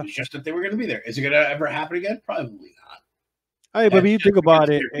 Yeah. It's just that they were going to be there. Is it going to ever happen again? Probably not. Hey, but you think about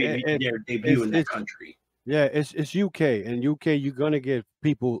it, their debut in that country. Yeah, it's UK, and UK you're gonna get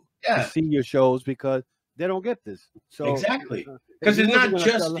people to see your shows because they don't get this. So exactly, because it's not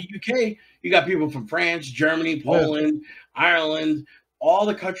just the UK. You got people from France, Germany, Poland, Ireland, all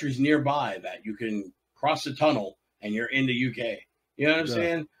the countries nearby that you can cross the tunnel and you're in the UK. You know what I'm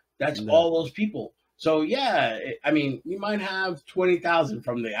saying? That's all those people. So you might have 20,000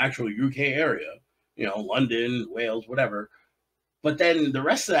 from the actual UK area. You know, London, Wales, whatever. But then the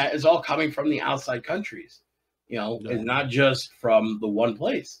rest of that is all coming from the outside countries, you know, and not just from the one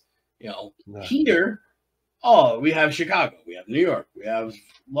place. You know, here, we have Chicago, we have New York, we have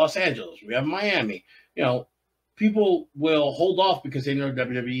Los Angeles, we have Miami. You know, people will hold off because they know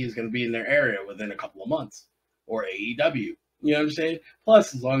WWE is going to be in their area within a couple of months, or AEW. You know what I'm saying?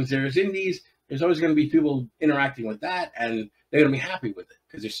 Plus, as long as there's indies, there's always going to be people interacting with that, and they're going to be happy with it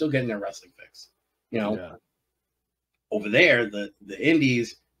because they're still getting their wrestling fix. You know, over there, the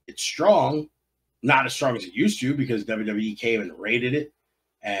Indies, it's strong, not as strong as it used to because WWE came and raided it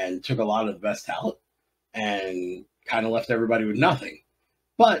and took a lot of the best talent and kind of left everybody with nothing.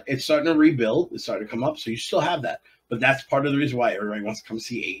 But it's starting to rebuild. It's starting to come up. So you still have that. But that's part of the reason why everybody wants to come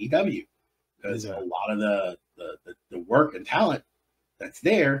see AEW. Because a lot of the work and talent that's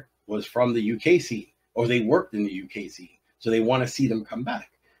there was from the UK scene. Or they worked in the UK scene. So they want to see them come back.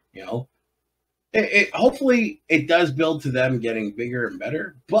 You know? Hopefully it does build to them getting bigger and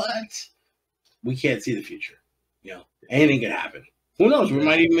better. But we can't see the future. You know? Anything can happen. Who knows? We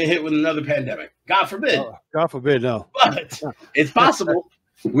might even be hit with another pandemic. God forbid. God forbid, no. But it's possible.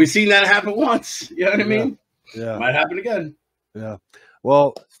 We've seen that happen once. You know what I mean? Yeah. Might happen again. Yeah.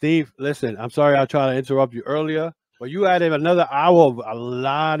 Well, Steve, listen, I'm sorry I tried to interrupt you earlier, but you added another hour of a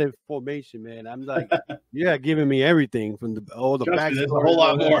lot of information, man. I'm like, you're giving me everything from all the back. There's a whole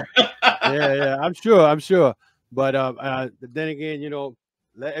lot more. Yeah, I'm sure. But then again, you know,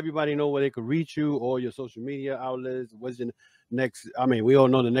 let everybody know where they could reach you or your social media outlets. What's your next? I mean, we all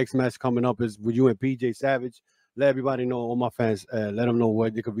know the next match coming up is with you and PJ Savage. Let everybody know, all my fans, let them know where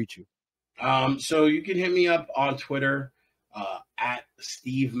they could reach you. So you can hit me up on Twitter at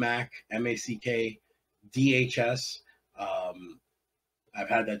Steve Mack, MackDHS. I've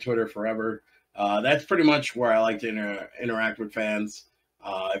had that Twitter forever. That's pretty much where I like to interact with fans.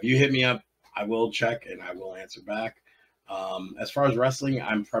 If you hit me up, I will check and I will answer back. As far as wrestling,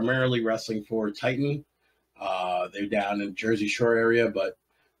 I'm primarily wrestling for Titan. They're down in Jersey Shore area, but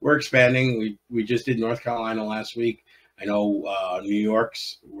we're expanding. We just did North Carolina last week. I know New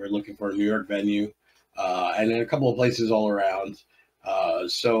York's. We're looking for a New York venue, and then a couple of places all around.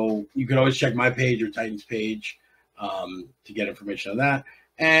 So you can always check my page or Titan's page to get information on that.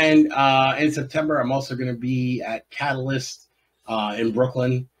 And in September, I'm also going to be at Catalyst in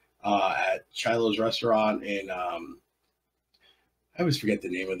Brooklyn at Shiloh's Restaurant in I always forget the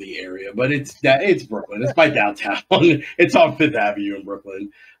name of the area, but it's Brooklyn. It's by downtown. It's on Fifth Avenue in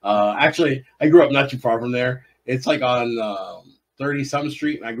Brooklyn. Actually, I grew up not too far from there. It's like on 30-something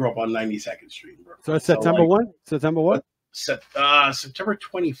Street, and I grew up on 92nd Street in Brooklyn. So it's September what? September what? September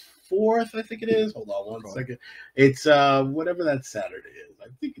 24th, I think it is. Hold on one second. It's whatever that Saturday is. I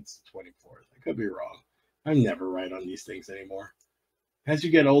think it's the 24th. I could be wrong. I'm never right on these things anymore. As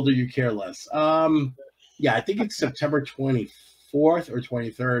you get older, you care less. Yeah, I think it's September 24th or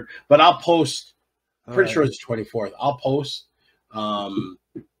 23rd, but I'll post. Pretty sure it's 24th. I'll post,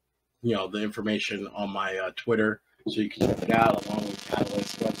 you know, the information on my Twitter, so you can check it out along with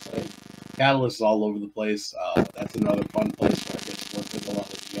Catalyst website. Catalyst is all over the place. That's another fun place where I get to work with a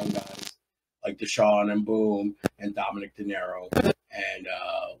lot of the young guys like Deshaun and Boom and Dominic De Niro. And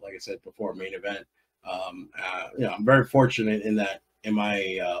like I said before, main event. You know, I'm very fortunate in that in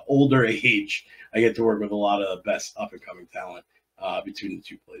my older age, I get to work with a lot of the best up and coming talent between the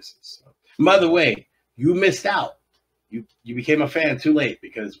two places. So, and by the way, you missed out. You became a fan too late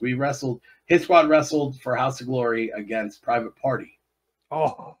because we wrestled. Hit Squad wrestled for House of Glory against Private Party.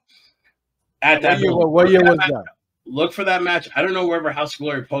 Oh, at that what year was that? Look for that match. I don't know wherever House of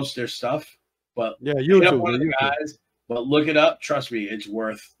Glory posts their stuff, but yeah, YouTube. One of the guys, but look it up. Trust me, it's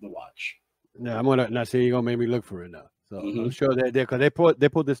worth the watch. Yeah, I'm gonna now see. You're gonna make me look for it now. So I'm sure they're there because they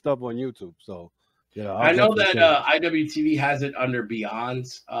put this stuff on YouTube. So yeah, I know that IWTV has it under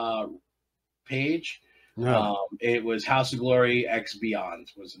Beyond's page. Yeah. It was House of Glory X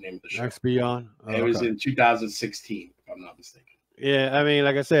Beyond was the name of the show. X Beyond. Oh, it was in 2016, if I'm not mistaken. Yeah, I mean,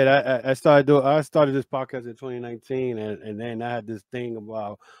 like I said, I started this podcast in 2019, and then I had this thing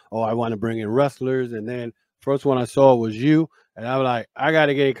about, I want to bring in wrestlers, and then first one I saw was you, and I was like, I got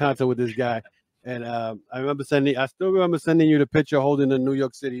to get in contact with this guy, and I still remember sending you the picture holding the New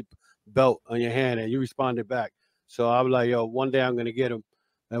York City belt on your hand, and you responded back. So I was like, yo, one day I'm gonna get him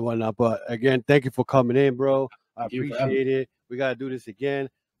and whatnot. But again, thank you for coming in, bro. I appreciate it. We gotta do this again.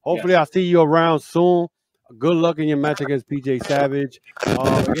 Hopefully, I'll see you around soon. Good luck in your match against PJ Savage.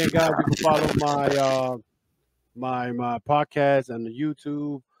 Again, guys, you can follow my podcast on the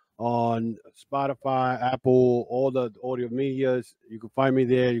YouTube, on Spotify, Apple, all the audio medias. You can find me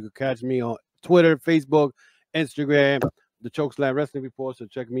there. You can catch me on Twitter, Facebook, Instagram, the Chokeslam Wrestling Report. So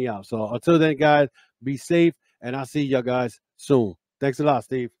check me out. So until then, guys, be safe, and I'll see y'all guys soon. Thanks a lot,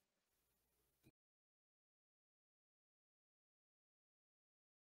 Steve.